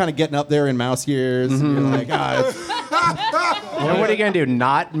you're kind of getting up there in mouse years. And you're like, and what are you gonna do?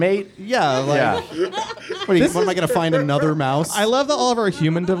 Not mate? yeah, like, Yeah. what am I going to find another mouse? I love that all of our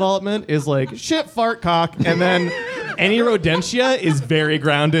human development is like shit, fart, cock, and then any rodentia is very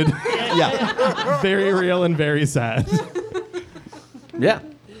grounded, yeah. very real, and very sad. Yeah.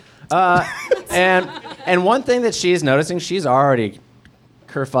 And one thing that she's noticing, she's already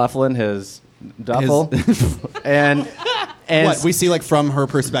kerfuffling his duffel, and What, we see like from her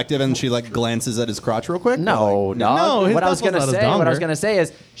perspective and she like glances at his crotch real quick? no, No, dog. his What I was duffel's gonna not his say, what I was donger. gonna say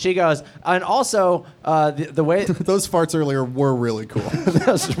is, she goes, and also the way Those farts earlier were really cool.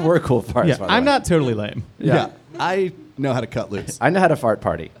 those were cool parts. Yeah, by the I'm way. not totally lame. Yeah. I know how to cut loose. I know how to fart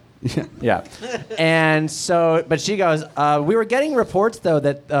party. Yeah. And so, but she goes, we were getting reports though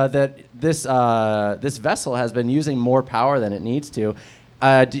that this vessel has been using more power than it needs to.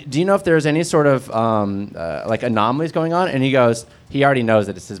 do you know if there's any sort of like anomalies going on? And he goes, he already knows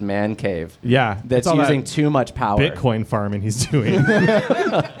that it's his man cave. Yeah. That's it's all using that too much power. Bitcoin farming he's doing.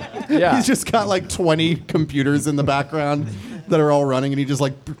 Yeah. He's just got like 20 computers in the background that are all running, and he just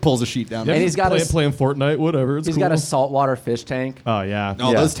like pulls a sheet down. And he's got playing Fortnite, whatever. It's he's cool. got a saltwater fish tank. Oh, yeah.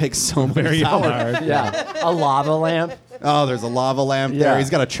 Oh, Yeah. those take so much Very power. hard. Yeah. A lava lamp. Oh, there's a lava lamp Yeah. there. He's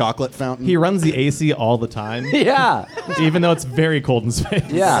got a chocolate fountain. He runs the AC all the time, Yeah. even though it's very cold in space.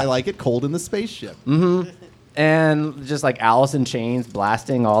 Yeah. I like it cold in the spaceship. And just like Alice in Chains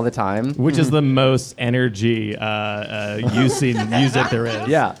blasting all the time. Which is the most energy using music there is.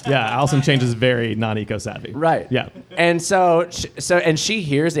 Yeah. Yeah, Alice in Chains is very non-eco savvy. Right. Yeah. And so she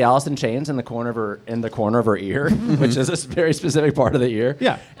hears the Alice in Chains in the corner of her ear, which is a very specific part of the ear.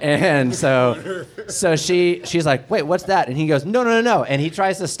 Yeah. And so she's like, "Wait, what's that?" And he goes, "No." And he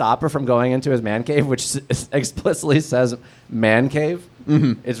tries to stop her from going into his man cave, which explicitly says man cave.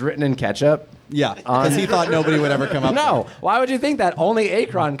 It's written in ketchup. Yeah, because he thought nobody would ever come up. No, why would you think that? Only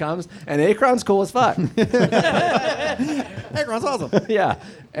Akron comes, and Akron's cool as fuck. Akron's awesome. Yeah.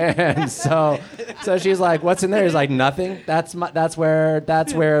 And so she's like, "What's in there?" He's like, "Nothing. That's where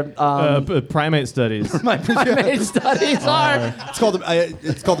Primate studies. my primate studies are." It's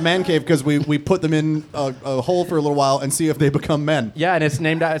called the man cave because we put them in a hole for a little while and see if they become men. Yeah, and it's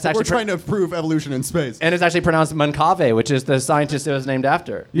named. It's We're actually trying to prove evolution in space. and it's actually pronounced Moncave, which is the scientist it was named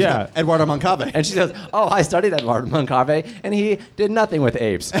after. Yeah. Eduardo Moncave. And she goes, "Oh, I studied Eduardo Moncave, and he did nothing with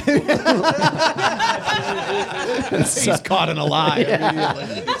apes." He's caught in a lie.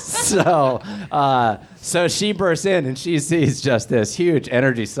 So she bursts in and she sees just this huge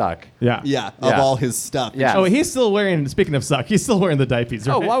energy suck. Yeah. Yeah, of Yeah. all his stuff. Yeah. Oh, he's still wearing, speaking of suck, he's still wearing the diapers,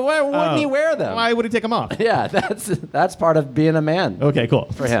 right? Oh, why wouldn't he wear them? Why would he take them off? Yeah, that's part of being a man Okay, cool.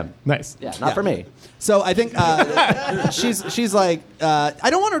 for him. Nice. Yeah, not Yeah. for me. So I think she's like, I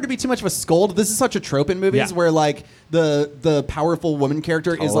don't want her to be too much of a scold. This is such a trope in movies Yeah. where like the powerful woman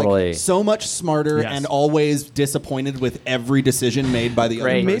character is Totally. like so much smarter Yes. and always disappointed with every decision made by the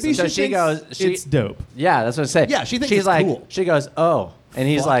Great. other person. Maybe So she she thinks goes- she- it's dope. Yeah, that's what I say. Yeah, she thinks she's it's like, cool. She goes, "Oh," and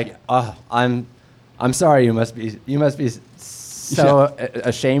he's Fuck like, yeah. "Oh, I'm sorry. You must be so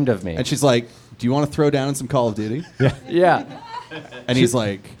ashamed of me." And she's like, "Do you want to throw down in some Call of Duty?" Yeah. And he's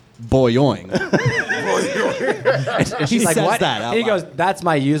like, "Boyoing." And she's like, says "What?" that out And he loud. goes, "That's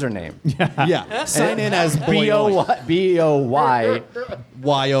my username." Yeah. Sign in as Boyoing. B-O-Y-I-N-G.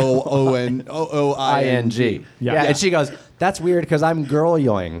 YOOOING. Yeah. And she goes, "That's weird because I'm girl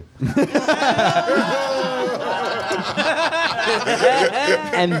yoing."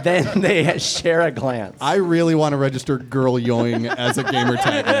 And then they share a glance. I really want to register girl yoing as a gamer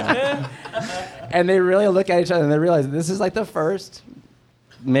tag now. And they really look at each other and they realize this is like the first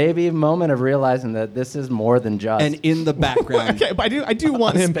maybe moment of realizing that this is more than just And in the background, Okay, but I do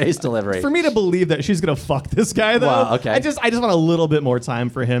want him space delivery. for me to believe that she's gonna fuck this guy though. Well, okay. I just want a little bit more time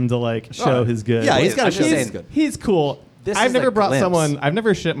for him to like show his good. yeah, he's got I'm to just show saying- he's good. He's cool. This I've is never a brought glimpse. someone. I've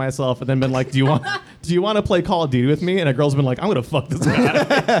never shit myself and then been like, "Do you want to play Call of Duty with me?" And a girl's been like, "I'm gonna fuck this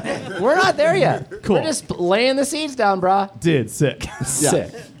guy." We're not there yet. Cool. We're just laying the seeds down, brah. Dude, sick.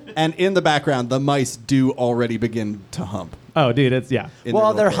 Sick. And in the background, the mice do already begin to hump. Oh, dude, it's yeah. in Well,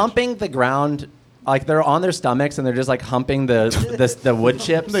 their they're little cage. humping the ground. Like they're on their stomachs and they're just like humping the wood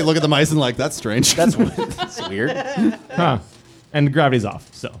chips. They look at the mice and like, that's strange. That's weird. Huh. And gravity's off.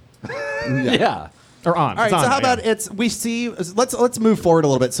 So Yeah. or on. All right, It's on so how right now. about we see let's move forward a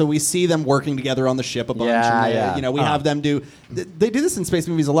little bit. So we see them working together on the ship a bunch. Yeah, and they, yeah. You know, we have them do. They do this in space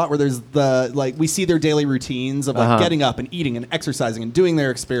movies a lot, where there's we see their daily routines of like getting up and eating and exercising and doing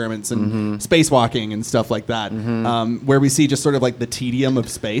their experiments and spacewalking and stuff like that. Where we see just sort of like the tedium of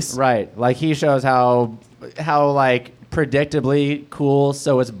space. Right. Like he shows how like predictably cool,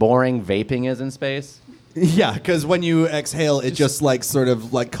 so it's boring vaping is in space. Yeah, because when you exhale, it just like sort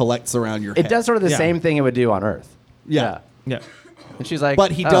of like collects around your head. It does sort of the Yeah. same thing it would do on Earth. Yeah. Yeah. And she's like,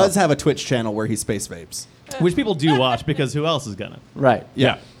 But he oh. does have a Twitch channel where he space vapes. Which people do watch because who else is gonna? Right.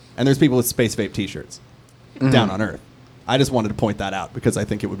 Yeah. And there's people with space vape T-shirts down on Earth. I just wanted to point that out because I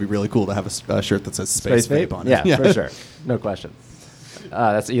think it would be really cool to have a shirt that says space, vape on it. Yeah, for sure. No question.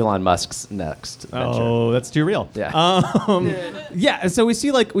 That's Elon Musk's next venture. Oh, that's too real. Yeah. Yeah, and so we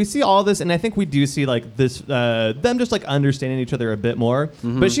see all this, and I think we do see like this them just like understanding each other a bit more.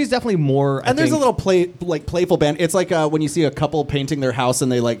 But she's definitely more. And there's a little playful band. It's like when you see a couple painting their house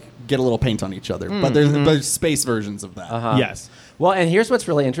and they like get a little paint on each other. But there's space versions of that. yes. Well, and here's what's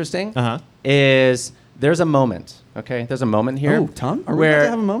really interesting Uh-huh. is there's a moment. Okay, there's a moment here. Oh, Tom? Are we about to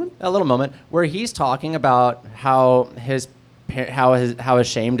have a moment? A little moment where he's talking about how his how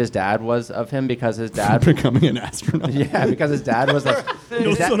ashamed his dad was of him because his dad Becoming an astronaut. yeah, because his dad was like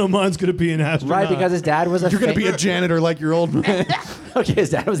his dad- of mine's gonna be an astronaut. right, because his dad was a You're going to be a janitor like your old man. okay, his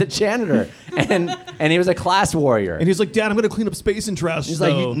dad was a janitor and he was a class warrior. And he's like, Dad, I'm gonna clean up space and trash. He's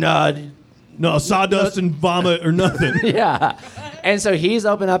like, no sawdust and vomit or nothing. yeah. And so he's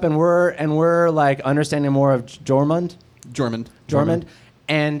open up and we're like understanding more of Jormund.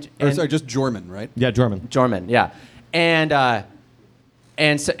 And Sorry, just Jorman, right? Yeah, German. Jormund, yeah. And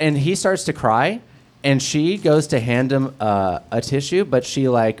he starts to cry, and she goes to hand him a tissue, but she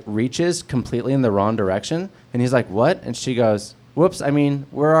like reaches completely in the wrong direction, and he's like, "What?" And she goes, "Whoops! I mean,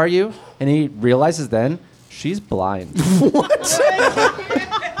 where are you?" And he realizes then she's blind.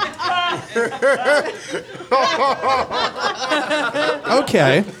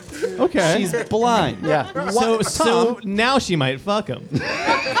 Okay. Okay. She's blind. Yeah. so now she might fuck him.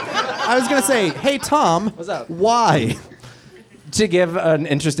 I was going to say, hey, Tom. What's up? Why? To give an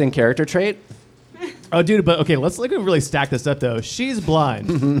interesting character trait. Oh, dude, but okay, let's really stack this up though. She's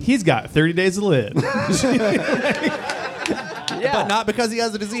blind. He's got 30 days to live. Yeah. But not because he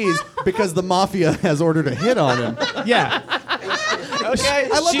has a disease, because the mafia has ordered a hit on him. Yeah. Okay.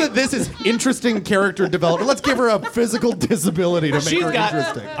 I love that this is interesting character development. Let's give her a physical disability to make She's her got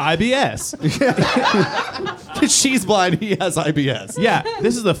interesting. IBS. She's blind. He has IBS. Yeah,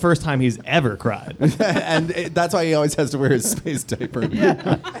 this is the first time he's ever cried. And that's why he always has to wear his space diaper.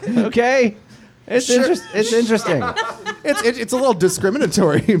 Okay. It's interesting. It's a little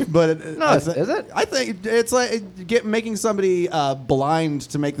discriminatory, but No, is it? I think it's like making somebody blind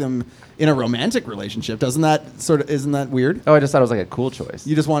to make them in a romantic relationship. Isn't that weird? Oh, I just thought it was like a cool choice.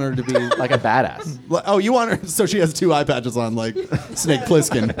 You just want her to be Like a badass. oh, you want her so she has 2 eye patches on like Snake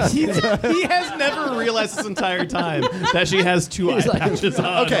Plissken. He has never realized this entire time that she has 2 eye patches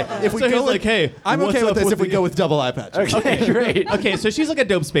on. Okay, if we so go he's with, like, hey, I'm what's okay with up this if we the- go with double eye patches. Okay, great. Okay, so she's like a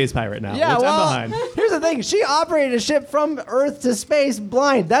dope space pirate now. Yeah, which well, I'm behind. here's the thing. She operated a ship from Earth to space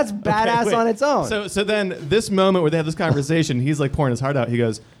blind. That's badass Wait. on its own. So then this moment where they have this conversation, he's like pouring his heart out. He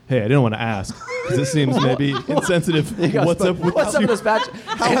goes, hey, I didn't want to ask because it seems maybe insensitive. He goes, What's up with you? this patch?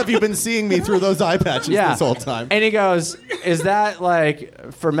 How have you been seeing me through those eye patches Yeah. this whole time? And he goes, is that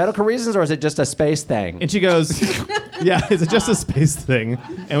like for medical reasons or is it just a space thing? And she goes, yeah, is it just a space thing?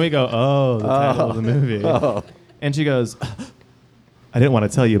 And we go, oh, the title of the movie. Oh. And she goes, I didn't want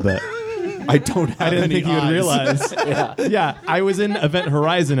to tell you, but I don't have I didn't any think you would eyes. realize. Yeah, I was in Event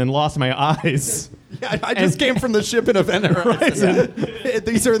Horizon and lost my eyes. Yeah, I just came from the ship in Event Horizon.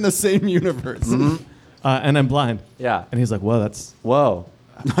 These are in the same universe. And I'm blind. Yeah. And he's like, whoa, that's... Whoa.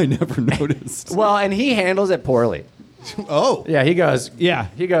 I never noticed. Well, and he handles it poorly. Oh. Yeah, he goes, Yeah.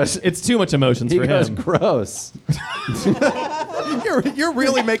 he goes, It's too much emotions he for goes, him. gross. You're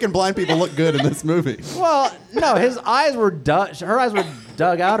really making blind people look good in this movie. Well, no, her eyes were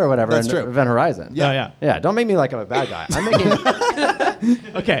dug out or whatever That's in true. Event Horizon. Oh, yeah. Yeah, don't make me like I'm a bad guy.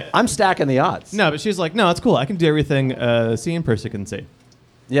 Okay. I'm stacking the odds. No, but she's like, no, it's cool. I can do everything a seeing person can see.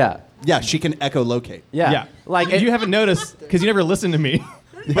 Yeah. Yeah, she can echolocate. Yeah. Like, you haven't noticed because you never listened to me.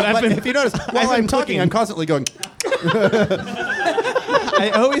 But I've been, if you notice, while been I'm talking, cooking. I'm constantly going,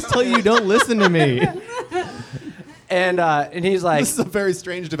 I always tell you don't listen to me. And he's like, this is a very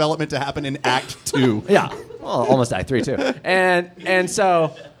strange development to happen in Act 2. yeah, well, almost Act 3 too. And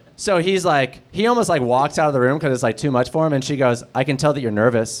so he's like, he almost like walks out of the room because it's like too much for him. And she goes, I can tell that you're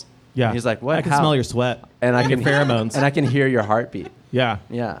nervous. Yeah. And he's like, what? I can How? smell your sweat. and I and can your pheromones. and I can hear your heartbeat. Yeah.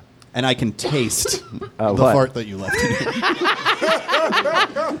 Yeah. And I can taste the what? fart that you left in here.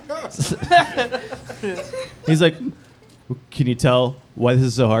 He's like, can you tell why this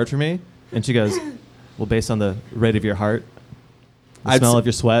is so hard for me? And she goes, well, based on the rate of your heart, the I'd smell s- of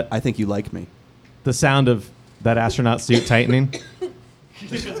your sweat, I think you like me. the sound of that astronaut suit tightening,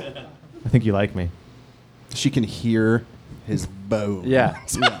 I think you like me. She can hear his bones. Yeah.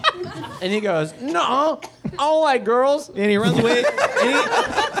 And he goes, no, I don't like girls. And he runs away.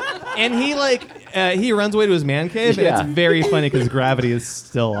 and he runs away to his man cave. Yeah. And it's very funny because gravity is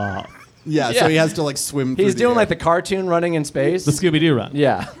still off. Yeah, Yeah. so he has to like swim through He's the doing air. like the cartoon running in space. The Scooby-Doo run.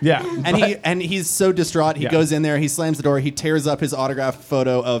 Yeah. Yeah. And he's so distraught. He Yeah. goes in there. He slams the door. He tears up his autographed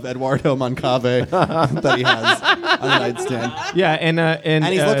photo of Eduardo Moncave that he has on the nightstand. Yeah. And And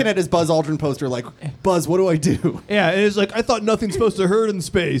he's looking at his Buzz Aldrin poster like, Buzz, what do I do? Yeah. And it's like, I thought nothing's supposed to hurt in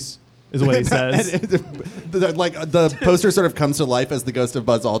space, is what he says. And the poster sort of comes to life as the ghost of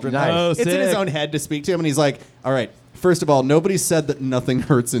Buzz Aldrin. Nice. Oh, It's in his sick. own head to speak to him, and he's like, all right, first of all, nobody said that nothing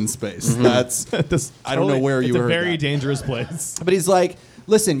hurts in space. That's This I don't know where you it's heard a very that. dangerous place. But he's like,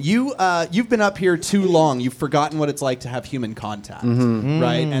 Listen, you've been up here too long. You've forgotten what it's like to have human contact,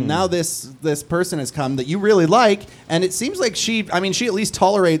 right? And now this person has come that you really like, and it seems like she at least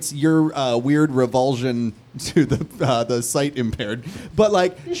tolerates your weird revulsion to the sight impaired. But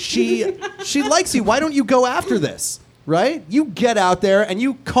like she likes you. Why don't you go after this? Right? You get out there and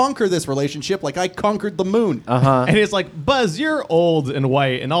you conquer this relationship like I conquered the moon. And it's like, Buzz, you're old and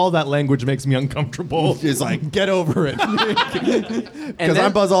white, and all that language makes me uncomfortable. He's like, get over it. Because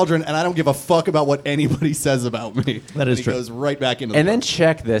I'm Buzz Aldrin, and I don't give a fuck about what anybody says about me. That is and true. He goes right back into And the then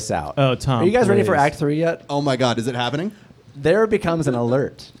check this out. Oh, Tom, Are you guys ready for please. Act 3 yet? Oh my God, is it happening? There becomes an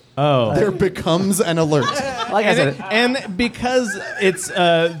alert. Oh. There becomes an alert. Like I said, And because it's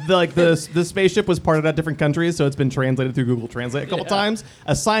the spaceship was parted out different countries, so it's been translated through Google Translate a couple times.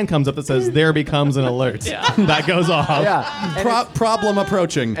 A sign comes up that says "There becomes an alert." That goes off. yeah. And Problem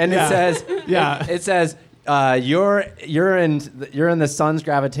approaching. And Yeah. it says, Yeah. it says, you're in the sun's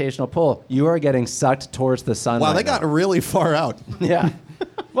gravitational pull. You are getting sucked towards the sun. Wow, right they got now. really far out. Yeah.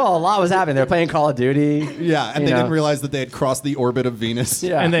 Well, a lot was happening. They were playing Call of Duty. Yeah, and you they know. didn't realize that they had crossed the orbit of Venus.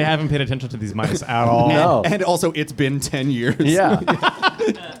 Yeah. And they haven't paid attention to these mice at all. No. And also, it's been 10 years. Yeah.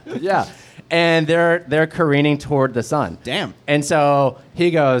 Yeah. And they're careening toward the sun. Damn. And so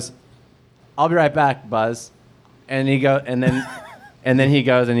he goes, "I'll be right back, Buzz." And he then he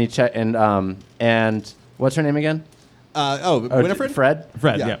goes and he check and what's her name again? Winifred? Fred.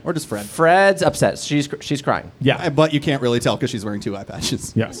 Fred, yeah. Or just Fred. Fred's upset. She's crying. Yeah. But you can't really tell because she's wearing 2 eye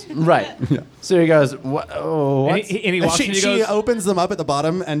patches. Yes. Right. So he goes, "What? Oh, And what's-" he, and he And walks in and he she goes, opens them up at the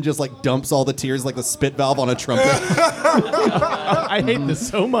bottom and just like dumps all the tears like the spit valve on a trumpet. I hate this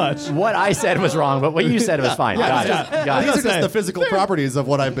so much. What I said was wrong, but what you said was fine. Got it. Got These it. are just the physical properties of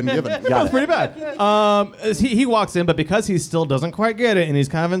what I've been given. That's Got it. pretty bad. He walks in, but because he still doesn't quite get it and he's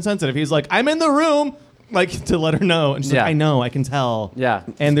kind of insensitive, he's like, "I'm in the room," like to let her know. And she's Yeah. like, "I know, I can tell." Yeah.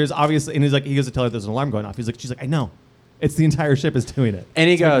 And there's obviously, and he goes to tell her there's an alarm going off. She's like, "I know. It's the entire ship is doing it." And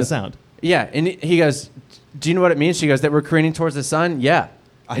he It's making goes, the sound. Yeah, and he goes, "Do you know what it means?" She goes, "That we're careening towards the sun." Yeah.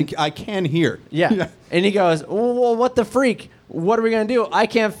 I can hear. Yeah. And he goes, "Well, what the freak? What are we gonna do? I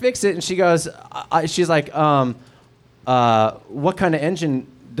can't fix it." And she goes, she's like, "What kind of engine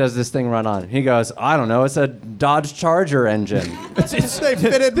does this thing run on?" He goes, "I don't know. It's a Dodge Charger engine." They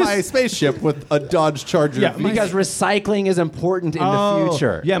fitted my spaceship with a Dodge Charger. Yeah, Because recycling is important in the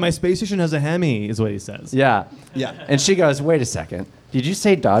future. Yeah, my space station has a Hemi, is what he says. Yeah. Yeah. And she goes, "Wait a second. Did you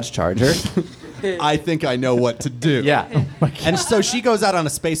say Dodge Charger?" I think I know what to do. Yeah. And so she goes out on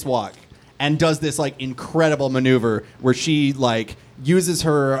a spacewalk and does this like incredible maneuver where she like uses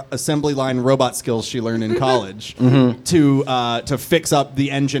her assembly line robot skills she learned in college to fix up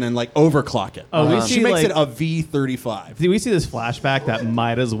the engine and like overclock it. Oh, we She see, makes like- it a V35. Do we see this flashback that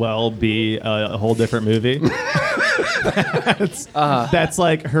might as well be a whole different movie? That's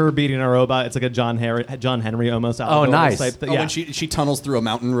like her beating a robot. It's like a John Henry almost. Oh, nice. Type thing. Oh, Yeah. when she tunnels through a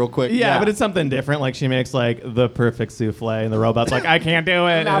mountain real quick. Yeah, but it's something different. Like she makes like the perfect souffle, and the robot's like, "I can't do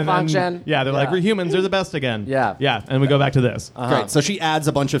it." And then- Malfunction. yeah, they're like, Yeah. "We're humans. They're the best again." Yeah. yeah. And we go back to this. Great. So she adds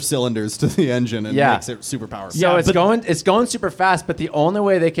a bunch of cylinders to the engine and Yeah. makes it super powerful. So Yeah, it's but- going super fast, but the only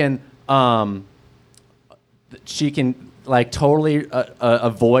way they can she can like totally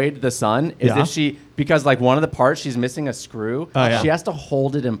avoid the sun is Yeah. if because like one of the parts she's missing a screw. Oh, yeah. She has to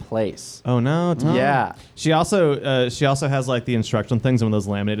hold it in place. Oh no! Tom. Yeah. She also has like the instruction things, one of those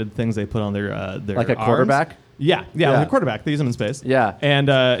laminated things they put on their Like a arms. quarterback? Yeah, Yeah. like a quarterback. They use them in space. Yeah.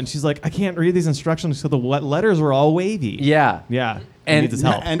 And she's like, "I can't read these instructions, so the letters were all wavy." Yeah. yeah. And- And needs his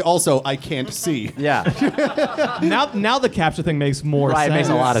help. And also, I can't see. Yeah. now the capture thing makes more Right. sense. Makes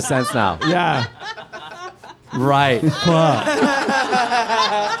a lot of sense now. Yeah. Right.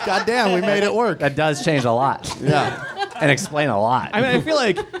 God damn, we made it work. That does change a lot. Yeah. And explain a lot. I mean, I feel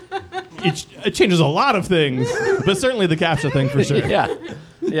like it changes a lot of things, but certainly the capture thing for sure. yeah.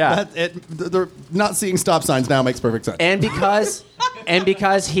 Yeah. The not seeing stop signs now makes perfect sense. And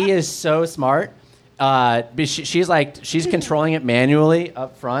because he is so smart, she's controlling it manually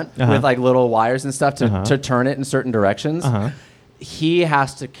up front with like little wires and stuff to turn it in certain directions. He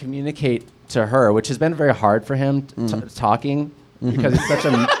has to communicate to her, which has been very hard for him talking because he's such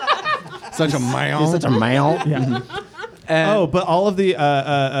a Such a male. he's such a male. Yeah. And But all of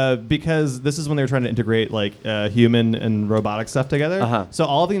the because this is when they were trying to integrate like human and robotic stuff together. So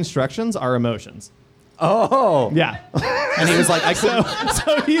all of the instructions are emotions. Oh. Yeah. And he was like, I couldn't.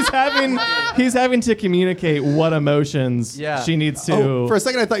 So he's having to communicate what emotions Yeah. she needs to. Oh, for a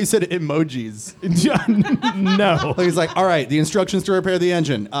second, I thought you said emojis. No. He's like, all right, the instructions to repair the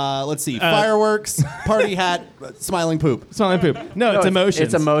engine. Let's see, fireworks, party hat, smiling poop. Smiling poop. No, it's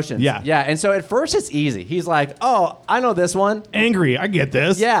emotions. It's emotions. Yeah. Yeah. And so at first it's easy. He's like, oh, I know this one. Angry. I get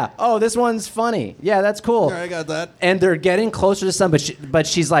this. Yeah. Oh, this one's funny. Yeah, that's cool. All right, I got that. And they're getting closer to sun, but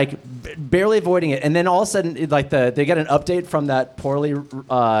she's like barely avoiding it. And then all of a sudden, they get an update from that poorly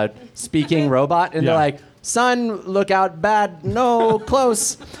speaking robot, and Yeah. they're like, "Son, look out, bad, no,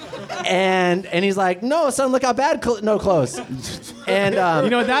 close." And he's like, "No, son, look out, bad, no, close." And You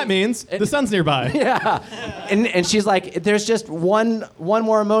know what that means? The sun's nearby. yeah. And she's like, "There's just one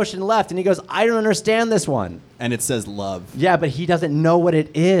more emotion left." And he goes, "I don't understand this one." And it says love. Yeah, but he doesn't know what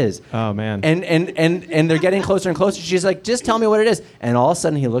it is. Oh, man. And they're getting closer and closer. She's like, "Just tell me what it is." And all of a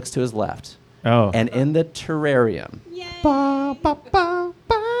sudden he looks to his left. Oh. And in the terrarium, Ba, ba, ba,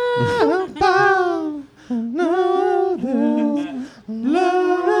 ba, ba.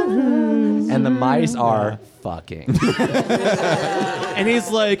 and the mice are fucking. And he's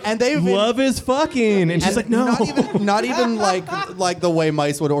like, And they've been- love is fucking. And she's like, no. Not even like the way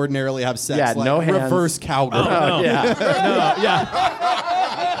mice would ordinarily have sex. Yeah, like no hands. reverse cowgirl. No. Yeah.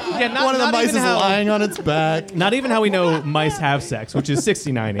 No, yeah, not, One of the not mice is even how, lying on its back. Not even how we know mice have sex, which is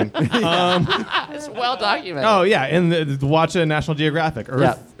 69ing. It's well documented. Oh, yeah, and watch a National Geographic.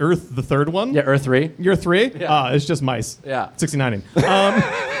 Earth, the third one? Yeah, Earth 3. You're 3? It's just mice. Yeah. 69ing.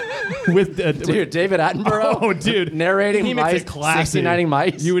 With Dude, David Attenborough. Oh, dude. Narrating He makes mice, it classy. 69ing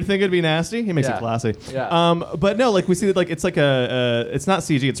mice. You would think it'd be nasty. He makes Yeah. it classy. Yeah. But no, like we see that, like it's like it's not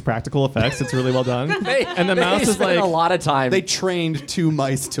CG, it's practical effects. It's really well done. And the mouse is spent like a lot of time. They trained 2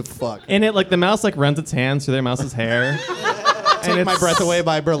 mice to fuck. in it. Like the mouse like runs its hands through their mouse's hair. Take My Breath Away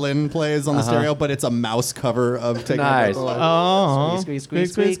by Berlin plays on the stereo, but it's a mouse cover of Take My Nice. Breath Away. Oh, Squeak, squeak,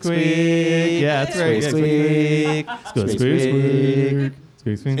 squeak, squeak. Yeah, that's right. Squeak, Yeah, squeak. squeak, squeak, squeak.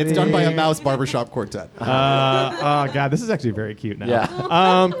 Squeak, squeak, It's done by a mouse barbershop quartet. Oh god, this is actually very cute now.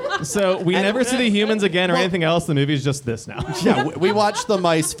 Yeah. So we never see the humans again or anything else. The movie's just this now. Yeah, we watched the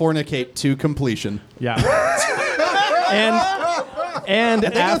mice fornicate to completion. Yeah. And They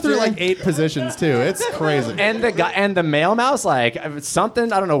go after through like 8 positions too. It's crazy. And the guy and the male mouse, like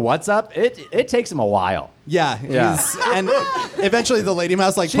something, I don't know what's up. It takes him a while. Yeah. And eventually the lady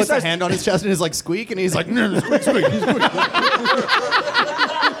mouse like puts a starts- hand on his chest and is like squeak, and he's like squeak, squeak, squeak.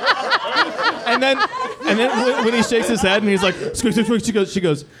 and then when he shakes his head and he's like squeak, squeak, squeak, she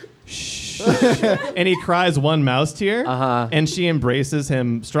goes shh, and he cries one mouse tear, and she embraces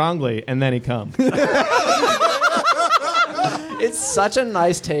him strongly, and then he comes. It's such a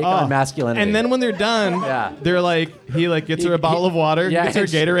nice take on masculinity. And then when they're done, they're like, he like gets her a bottle of water, gets her and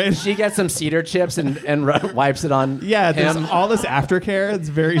Gatorade. She gets some cedar chips and wipes it on. Yeah, there's him. all this aftercare. It's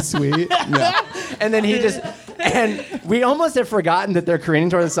very sweet. Yeah. And then he just, and we almost have forgotten that they're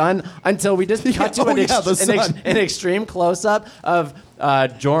careening toward the sun until we just cut to an extreme close up of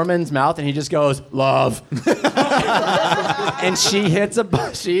Jorman's mouth, and he just goes, "Love," and she hits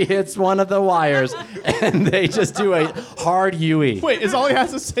one of the wires, and they just do a hard Yui. Wait, is all he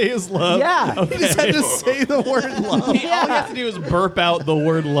has to say is love? Yeah. Okay. He just had to say the word love. All he has to do is burp out the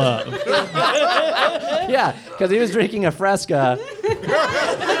word love. Yeah, because he was drinking a Fresca.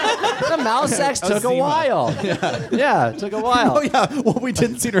 The mouse sex took a while. Yeah, it took a while. Oh yeah, what we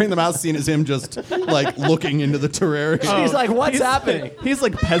didn't see during the mouse scene is him just like looking into the terrarium. He's like, "What's happening?" He's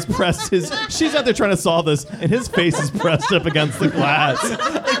like has pressed his. She's out there trying to solve this, and his face is pressed up against the glass.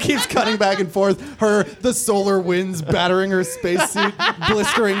 It keeps cutting back and forth. The solar winds battering her spacesuit,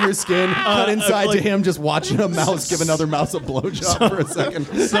 blistering her skin. Cut inside to him just watching a mouse give another mouse a blowjob for a second.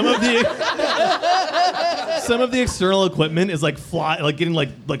 Some of the external equipment is like getting like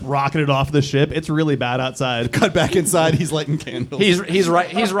rocketed off the ship. It's really bad outside. Cut back inside. He's lighting candles. He's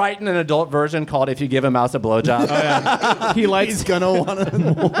writing an adult version called "If You Give a Mouse a Blowjob." Oh, yeah. He lights. He's gonna wanna.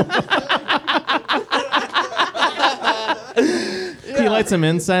 He lights some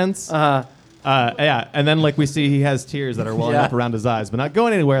incense. Yeah, and then like we see he has tears that are welling up around his eyes, but not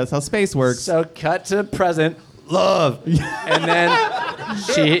going anywhere. That's how space works. So cut to present, love, and then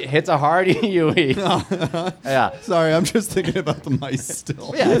she hits a hard Yui. Yeah, Sorry, I'm just thinking about the mice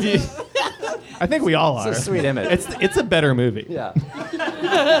still. yeah, I think we all are. it's a sweet image. It's a better movie. Yeah.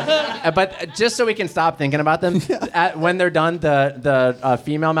 But just so we can stop thinking about them, when they're done, the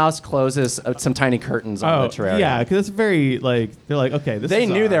female mouse closes some tiny curtains on the terrarium. Yeah, because it's very like they're like okay, this. They is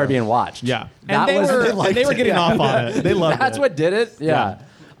knew our- they were being watched. Yeah, That and was- they were getting off on it. They loved That's it. what did it. Yeah.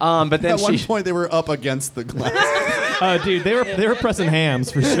 But then At one she. point, they were up against the glass. Dude, they were pressing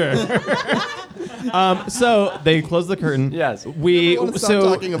hams for sure. So they close the curtain. Yes. We I want to stop so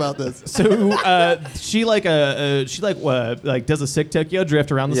talking about this. so she does a sick Tokyo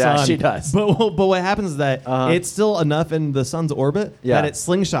drift around the Yeah, sun. she does. But what happens is that it's still enough in the sun's orbit Yeah. that it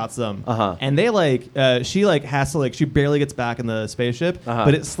slingshots them. Uh-huh. And they she has to she barely gets back in the spaceship, Uh-huh.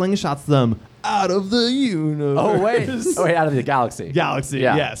 but it slingshots them out of the universe. Oh wait, out of the galaxy. Galaxy.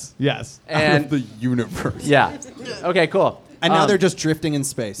 Yeah. Yes. And the universe. yeah. Okay, cool. And now they're just drifting in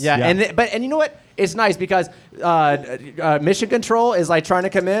space. Yeah, Yeah. and you know what? It's nice because Mission Control is like trying to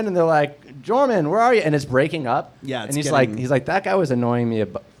come in, and they're like, "Jorman, where are you?" And it's breaking up. Yeah, it's and he's getting- like, that guy was annoying me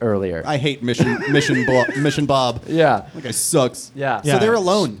earlier. I hate Mission Bob. Yeah, That guy sucks. yeah, So they're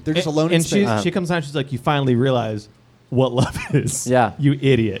alone. They're just alone in And space. she comes out. She's like, "You finally realize what love is." Yeah. You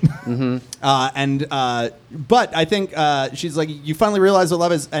idiot. But I think she's like, you finally realize what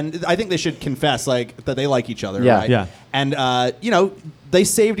love is, and I think they should confess like that they like each other. Yeah. Right? Yeah. And they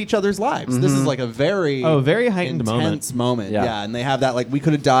saved each other's lives. This is like a very very heightened intense moment. Yeah. Yeah. And they have that like, we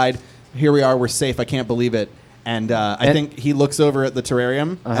could have died. Here we are. We're safe. I can't believe it. And I think he looks over at the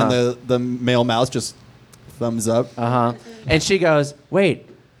terrarium, and the male mouse just thumbs up. And she goes, "Wait,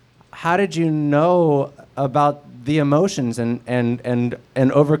 how did you know about the emotions and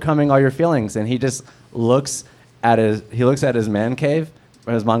overcoming all your feelings?" And he just looks at his man cave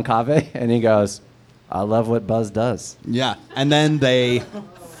or his man cave, and he goes, "I love what Buzz does." Yeah, and then they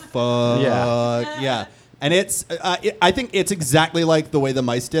fuck. Yeah. Yeah. And it's, I think it's exactly like the way the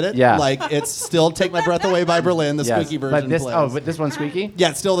mice did it. Yeah. Like, it's still Take My Breath Away by Berlin, the Yes. squeaky version But plays. this one's squeaky? Yeah,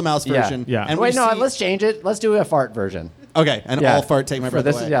 it's still the mouse Yeah. version. Yeah. And Wait, we no, see- let's change it. Let's do a fart version. Okay, and Yeah. all fart Take My For Breath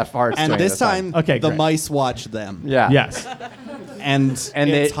this Away. is- yeah, farts And doing this this time. time, Okay, the great. mice watch them. Yeah. Yes. And it's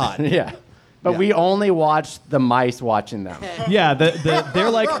they, hot. Yeah. But Yeah. we only watched the mice watching them. Yeah, they're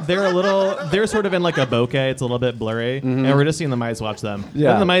sort of in like a bokeh. It's a little bit blurry, and we're just seeing the mice watch them.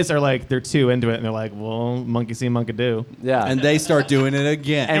 Yeah. Then the mice are like, they're too into it, and they're like, well, monkey see, monkey do. Yeah. And they start doing it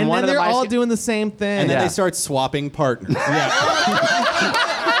again. And And one then of the they're mice all get- doing the same thing. And then Yeah. they start swapping partners.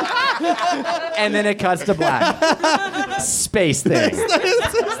 and then it cuts to black. Space thing.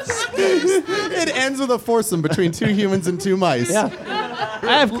 It ends with a foursome between two humans and two mice. Yeah.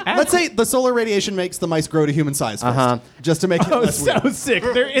 Let's say the solar radiation makes the mice grow to human size first, just to make it Oh, less so weird. sick.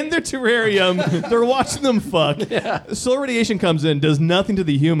 They're in their terrarium. They're watching them fuck. Solar radiation comes in, does nothing to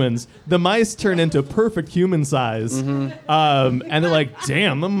the humans. The mice turn into perfect human size. And they're like,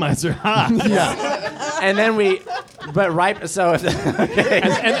 damn, the mice are hot. And then so if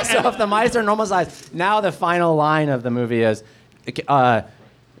the mice are normal size, now the final line of the movie is,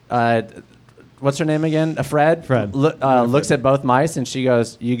 what's her name again? Fred. Fred. Looks at both mice and she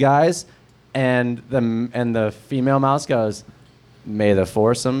goes, "You guys," and the female mouse goes, "May the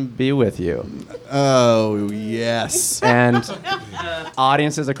foursome be with you." Oh, yes. And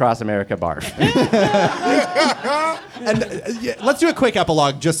audiences across America barf. And let's do a quick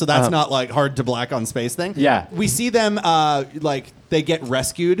epilogue just so that's not like hard to black on space thing. Yeah. We see them they get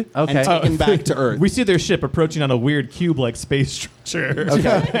rescued Okay. and taken back to Earth. We see their ship approaching on a weird cube-like space structure.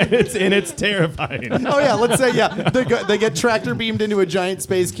 Okay. it's terrifying. Oh yeah, let's say they get tractor beamed into a giant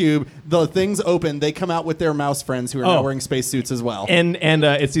space cube. The things open. They come out with their mouse friends who are now Oh. wearing space suits as well. And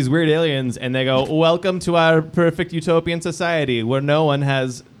it's these weird aliens, and they go, "Welcome to our perfect utopian society where no one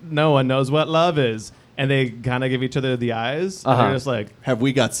knows what love is." And they kind of give each other the eyes. And they're just like, Have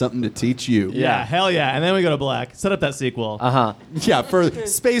we got something to teach you? yeah, hell yeah. And then we go to black. Set up that sequel. Yeah, for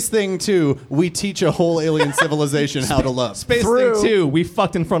Space Thing 2, we teach a whole alien civilization how to love. Space Through- Thing 2, we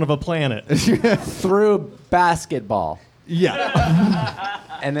fucked in front of a planet. Through basketball. Yeah,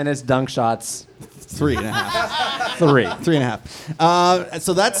 And then it's dunk shots 3.5. 3. 3.5.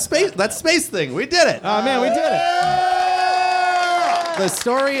 So that's Space Thing. We did it. Oh, man, we did it. The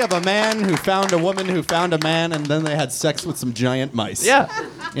story of a man who found a woman who found a man, and then they had sex with some giant mice. Yeah.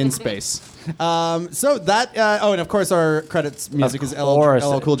 In space. So that. And of course, our credits music is LL course.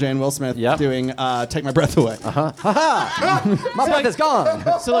 Cool J and Will Smith Yep. doing "Take My Breath Away." My breath is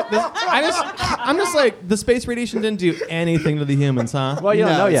gone. So look, I'm just like, the space radiation didn't do anything to the humans, huh? Well, you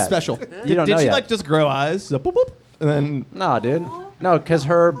don't know it's yet. Special. You don't Did know she yet. like just grow eyes? So boop, boop, and then, No, dude. No, because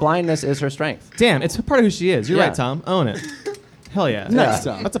her blindness is her strength. damn, it's part of who she is. You're Yeah. right, Tom. Own it. Hell yeah. Nice,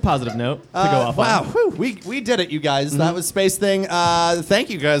 Yeah. Tom. That's a positive note to go off Wow, on. whew, we did it, you guys. That was Space Thing. Thank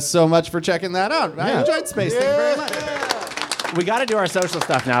you guys so much for checking that out. I enjoyed Space Thing very much. We got to do our social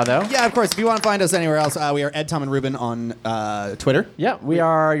stuff now, though. Yeah, of course. If you want to find us anywhere else, we are Ed, Tom, and Ruben on Twitter. Yeah, we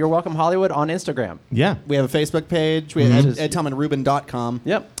are You're Welcome Hollywood on Instagram. Yeah. We have a Facebook page. We have edtomandruben.com.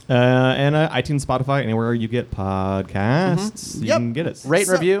 Yep. And iTunes, Spotify, anywhere you get podcasts, you Yep. can get it. Rate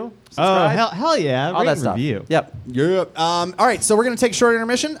and review. Oh, Subscribe. hell yeah. all Rate that and stuff. review. Yep. Yep. All right, so we're gonna take a short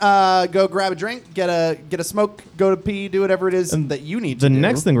intermission. Go grab a drink, get a smoke, go to pee, do whatever it is that you need to The do.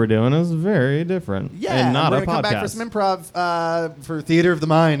 next thing we're doing is very different. Yeah, and not we're a gonna come back for podcast. some improv for Theater of the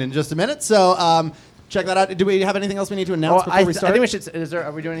Mind in just a minute. So check that out. Do we have anything else we need to announce before we I start? think we should.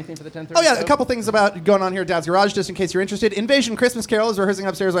 Are we doing anything for the 10:30? Oh yeah, show? a couple things about going on here at Dad's Garage, just in case you're interested. Invasion Christmas Carol is rehearsing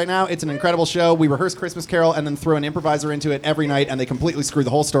upstairs right now. It's an incredible show. We rehearse Christmas Carol and then throw an improviser into it every night, and they completely screw the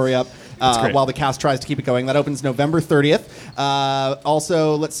whole story up great. while the cast tries to keep it going. That opens November 30th.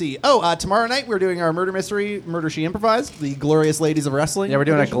 Also, let's see. Tomorrow night we're doing our murder mystery, Murder She Improvised, the Glorious Ladies of Wrestling. Yeah, we're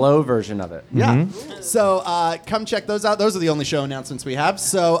doing a edition. glow version of it. Yeah. So come check those out. Those are the only show announcements we have.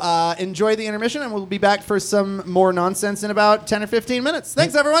 So enjoy the intermission, and we'll be back for some more nonsense in about 10 or 15 minutes.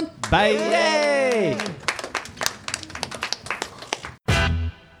 Thanks, everyone. Bye. Yay!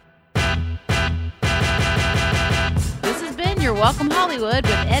 This has been your Welcome Hollywood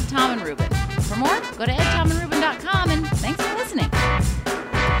with Ed, Tom, and Ruben. For more, go to edtomandruben.com, and thanks for listening.